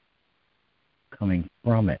real coming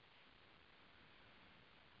from it.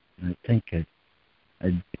 And I think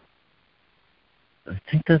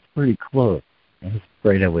that's pretty close. I was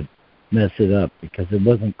afraid I would mess it up because it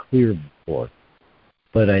wasn't clear before.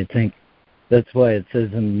 But I think that's why it says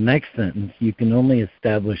in the next sentence, you can only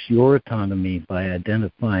establish your autonomy by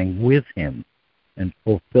identifying with him and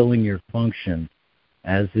fulfilling your function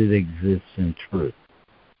as it exists in truth.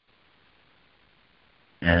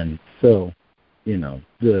 And so,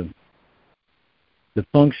 the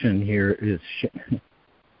function here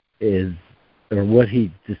is, or what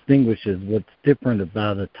he distinguishes, what's different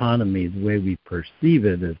about autonomy, the way we perceive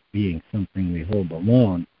it as being something we hold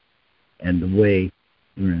alone, and the way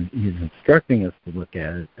he's instructing us to look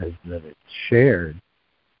at it as that it's shared,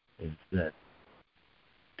 is that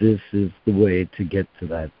this is the way to get to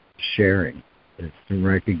that sharing. It's to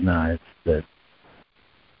recognize that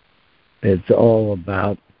it's all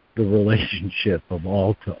about the relationship of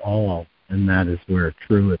all to all, and that is where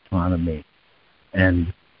true autonomy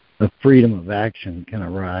and a freedom of action can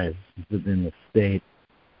arise within the state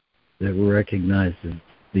that recognizes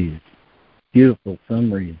these beautiful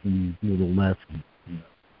summaries and these little lessons.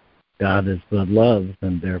 God is but love,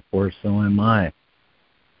 and therefore so am I,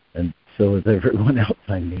 and so is everyone else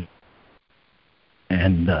I meet.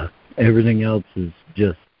 And everything else is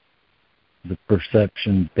just the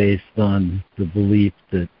perception based on the belief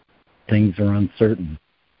that things are uncertain.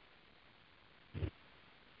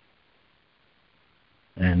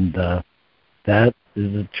 And that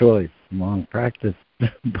is a choice, long practice,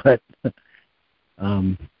 but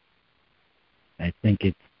I think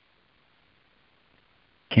it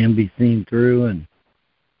can be seen through and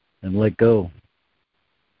let go.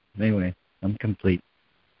 Anyway, I'm complete.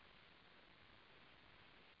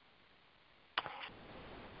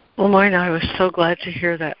 Well, Moina, I was so glad to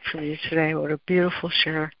hear that from you today. What a beautiful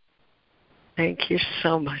share. Thank you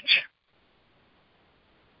so much.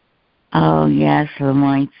 Oh, yes,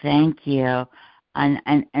 Lemoyne, thank you.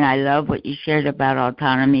 And I love what you shared about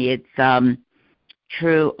autonomy. It's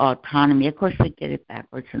true autonomy. Of course, we get it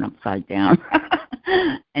backwards and upside down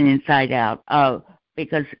and inside out.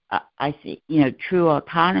 Because I see, true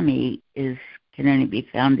autonomy can only be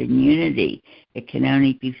found in unity. It can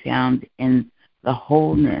only be found in the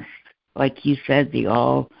wholeness, like you said, the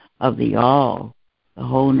all of the all, the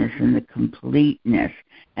wholeness and the completeness,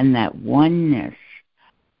 and that oneness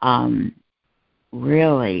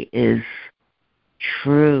really is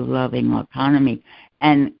true loving autonomy.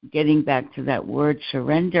 And getting back to that word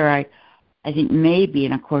surrender, I think maybe,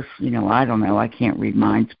 and of course, I don't know, I can't read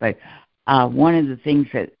minds, but one of the things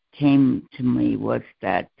that came to me was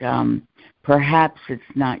that perhaps it's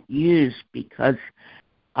not used because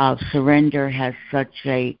surrender has such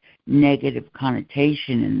a negative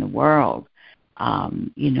connotation in the world.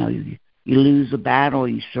 You lose a battle,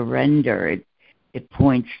 you surrender. It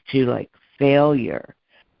points to like failure.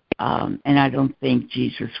 And I don't think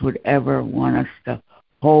Jesus would ever want us to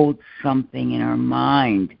hold something in our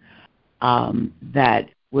mind that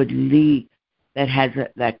would lead, that has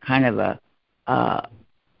that kind of a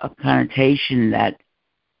connotation that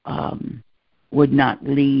would not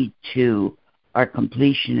lead to our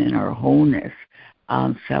completion and our wholeness.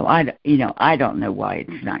 So I don't know why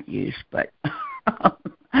it's not used, but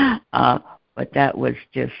but that was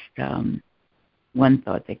just one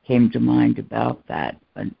thought that came to mind about that.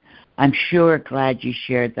 But I'm sure glad you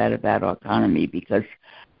shared that about autonomy, because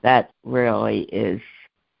that really is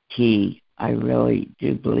key. I really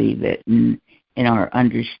do believe it in our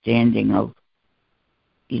understanding of,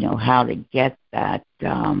 how to get that.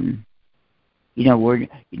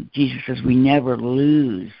 Jesus says we never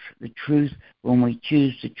lose the truth when we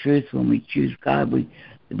choose the truth. When we choose God, we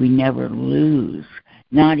never lose.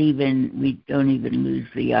 We don't even lose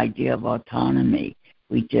the idea of autonomy.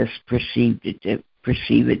 We just perceive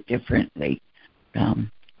it differently.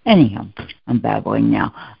 Anyhow, I'm babbling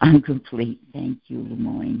now. I'm complete. Thank you,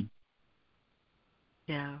 Lemoyne.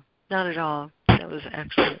 Yeah, not at all. That was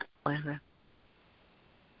excellent, Lana.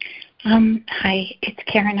 Hi, it's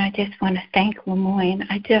Karen. I just want to thank Lemoyne.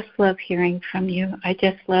 I just love hearing from you. I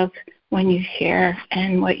just love when you share,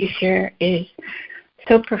 and what you share is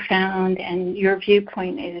so profound, and your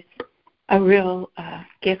viewpoint is a real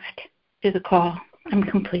gift to the call. I'm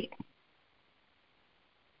complete.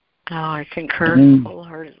 Oh, I concur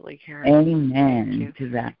wholeheartedly, Karen. Amen to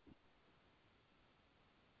that.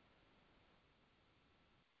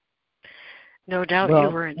 No doubt you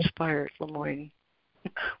were inspired, Lemoyne.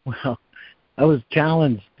 Well, I was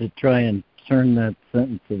challenged to try and turn that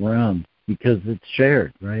sentence around because it's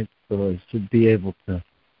shared, right? So I should be able to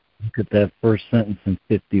look at that first sentence in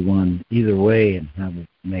 51 either way and have it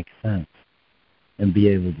make sense and be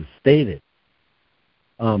able to state it.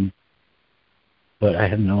 But I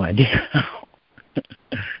have no idea how.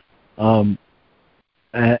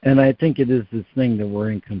 And I think it is this thing that we're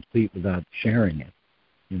incomplete without sharing it,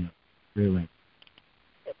 really.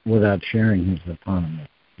 Without sharing his autonomy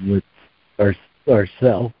with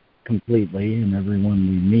ourselves completely and everyone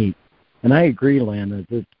we meet. And I agree, Lana,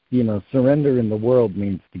 that, surrender in the world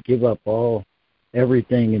means to give up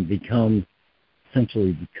everything and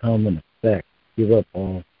essentially become an effect, give up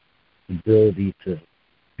all ability to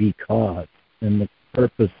be cause. And the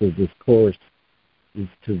purpose of this course is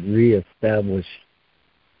to reestablish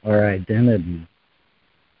our identity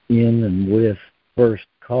in and with first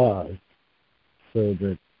cause, so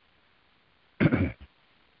that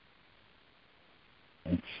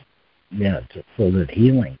just so that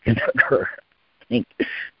healing can occur. I think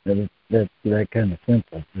that's that kind of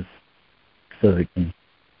simple, just so it can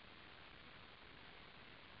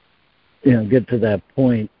get to that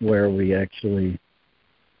point where we actually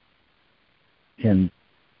can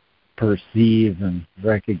perceive and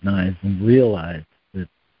recognize and realize that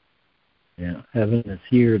heaven is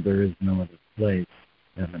here, there is no other place.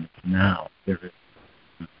 Heaven is now, there is.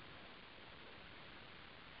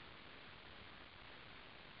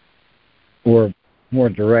 Or more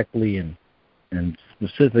directly and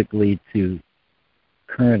specifically to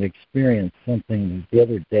current experience, something the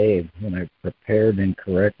other day when I prepared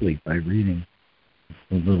incorrectly by reading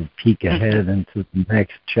a little peek ahead into the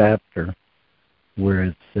next chapter, where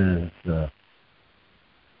it says,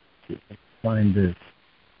 find this,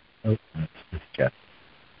 that's this chapter,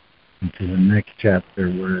 into the next chapter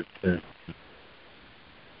where it says,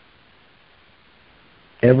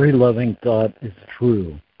 every loving thought is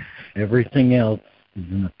true. Everything else is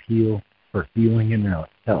an appeal for healing and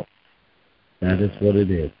health. That is what it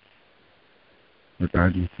is,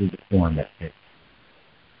 regardless of the form it takes.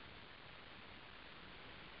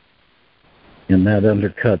 And that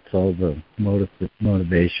undercuts all the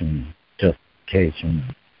motivation,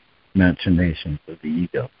 justification, machinations of the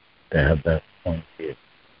ego to have that point of view.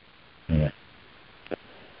 Anyway.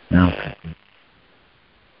 Now,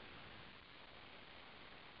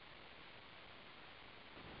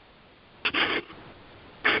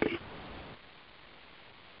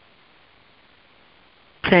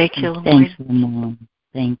 thank you, Lemoyne. Thank you, Lemoyne.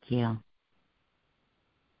 Thank you.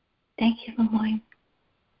 Thank you, Lemoyne.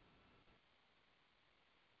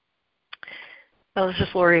 Well, this is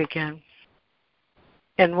Lori again.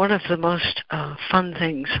 And one of the most fun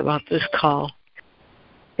things about this call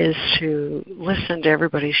is to listen to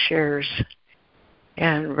everybody's shares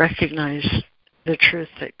and recognize the truth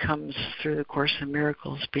that comes through the Course in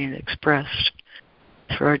Miracles being expressed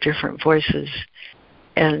through our different voices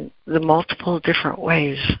and the multiple different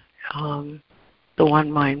ways the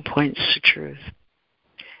one mind points to truth.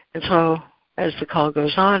 And so as the call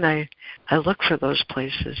goes on, I look for those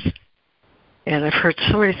places. And I've heard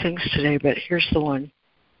so many things today, but here's the one.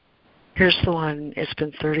 Here's the one. It's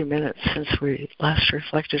been 30 minutes since we last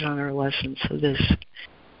reflected on our lesson, so this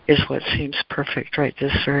is what seems perfect right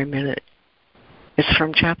this very minute. It's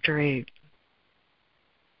from chapter 8.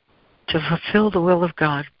 To fulfill the will of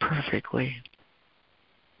God perfectly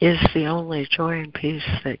is the only joy and peace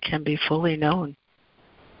that can be fully known,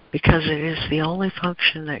 because it is the only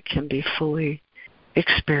function that can be fully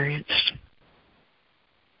experienced.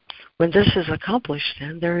 When this is accomplished,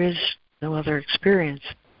 then, there is no other experience.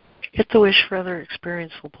 Yet the wish for other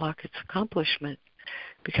experience will block its accomplishment,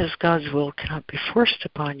 because God's will cannot be forced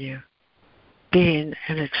upon you, being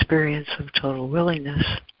an experience of total willingness.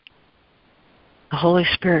 The Holy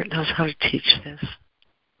Spirit knows how to teach this,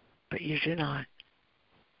 but you do not.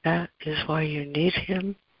 That is why you need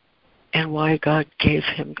Him and why God gave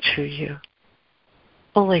Him to you.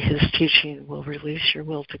 Only His teaching will release your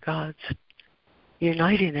will to God's,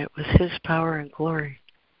 uniting it with His power and glory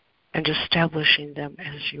and establishing them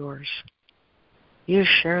as yours. You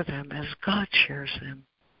share them as God shares them,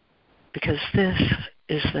 because this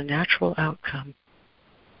is the natural outcome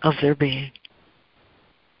of their being.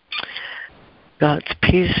 God's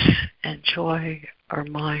peace and joy are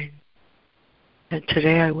mine, and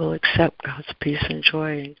today I will accept God's peace and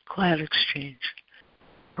joy in glad exchange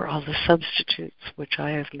for all the substitutes which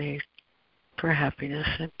I have made for happiness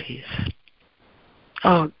and peace.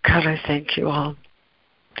 Oh, God, I thank you all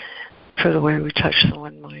for the way we touch the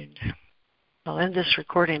one mind. I'll end this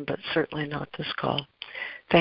recording, but certainly not this call.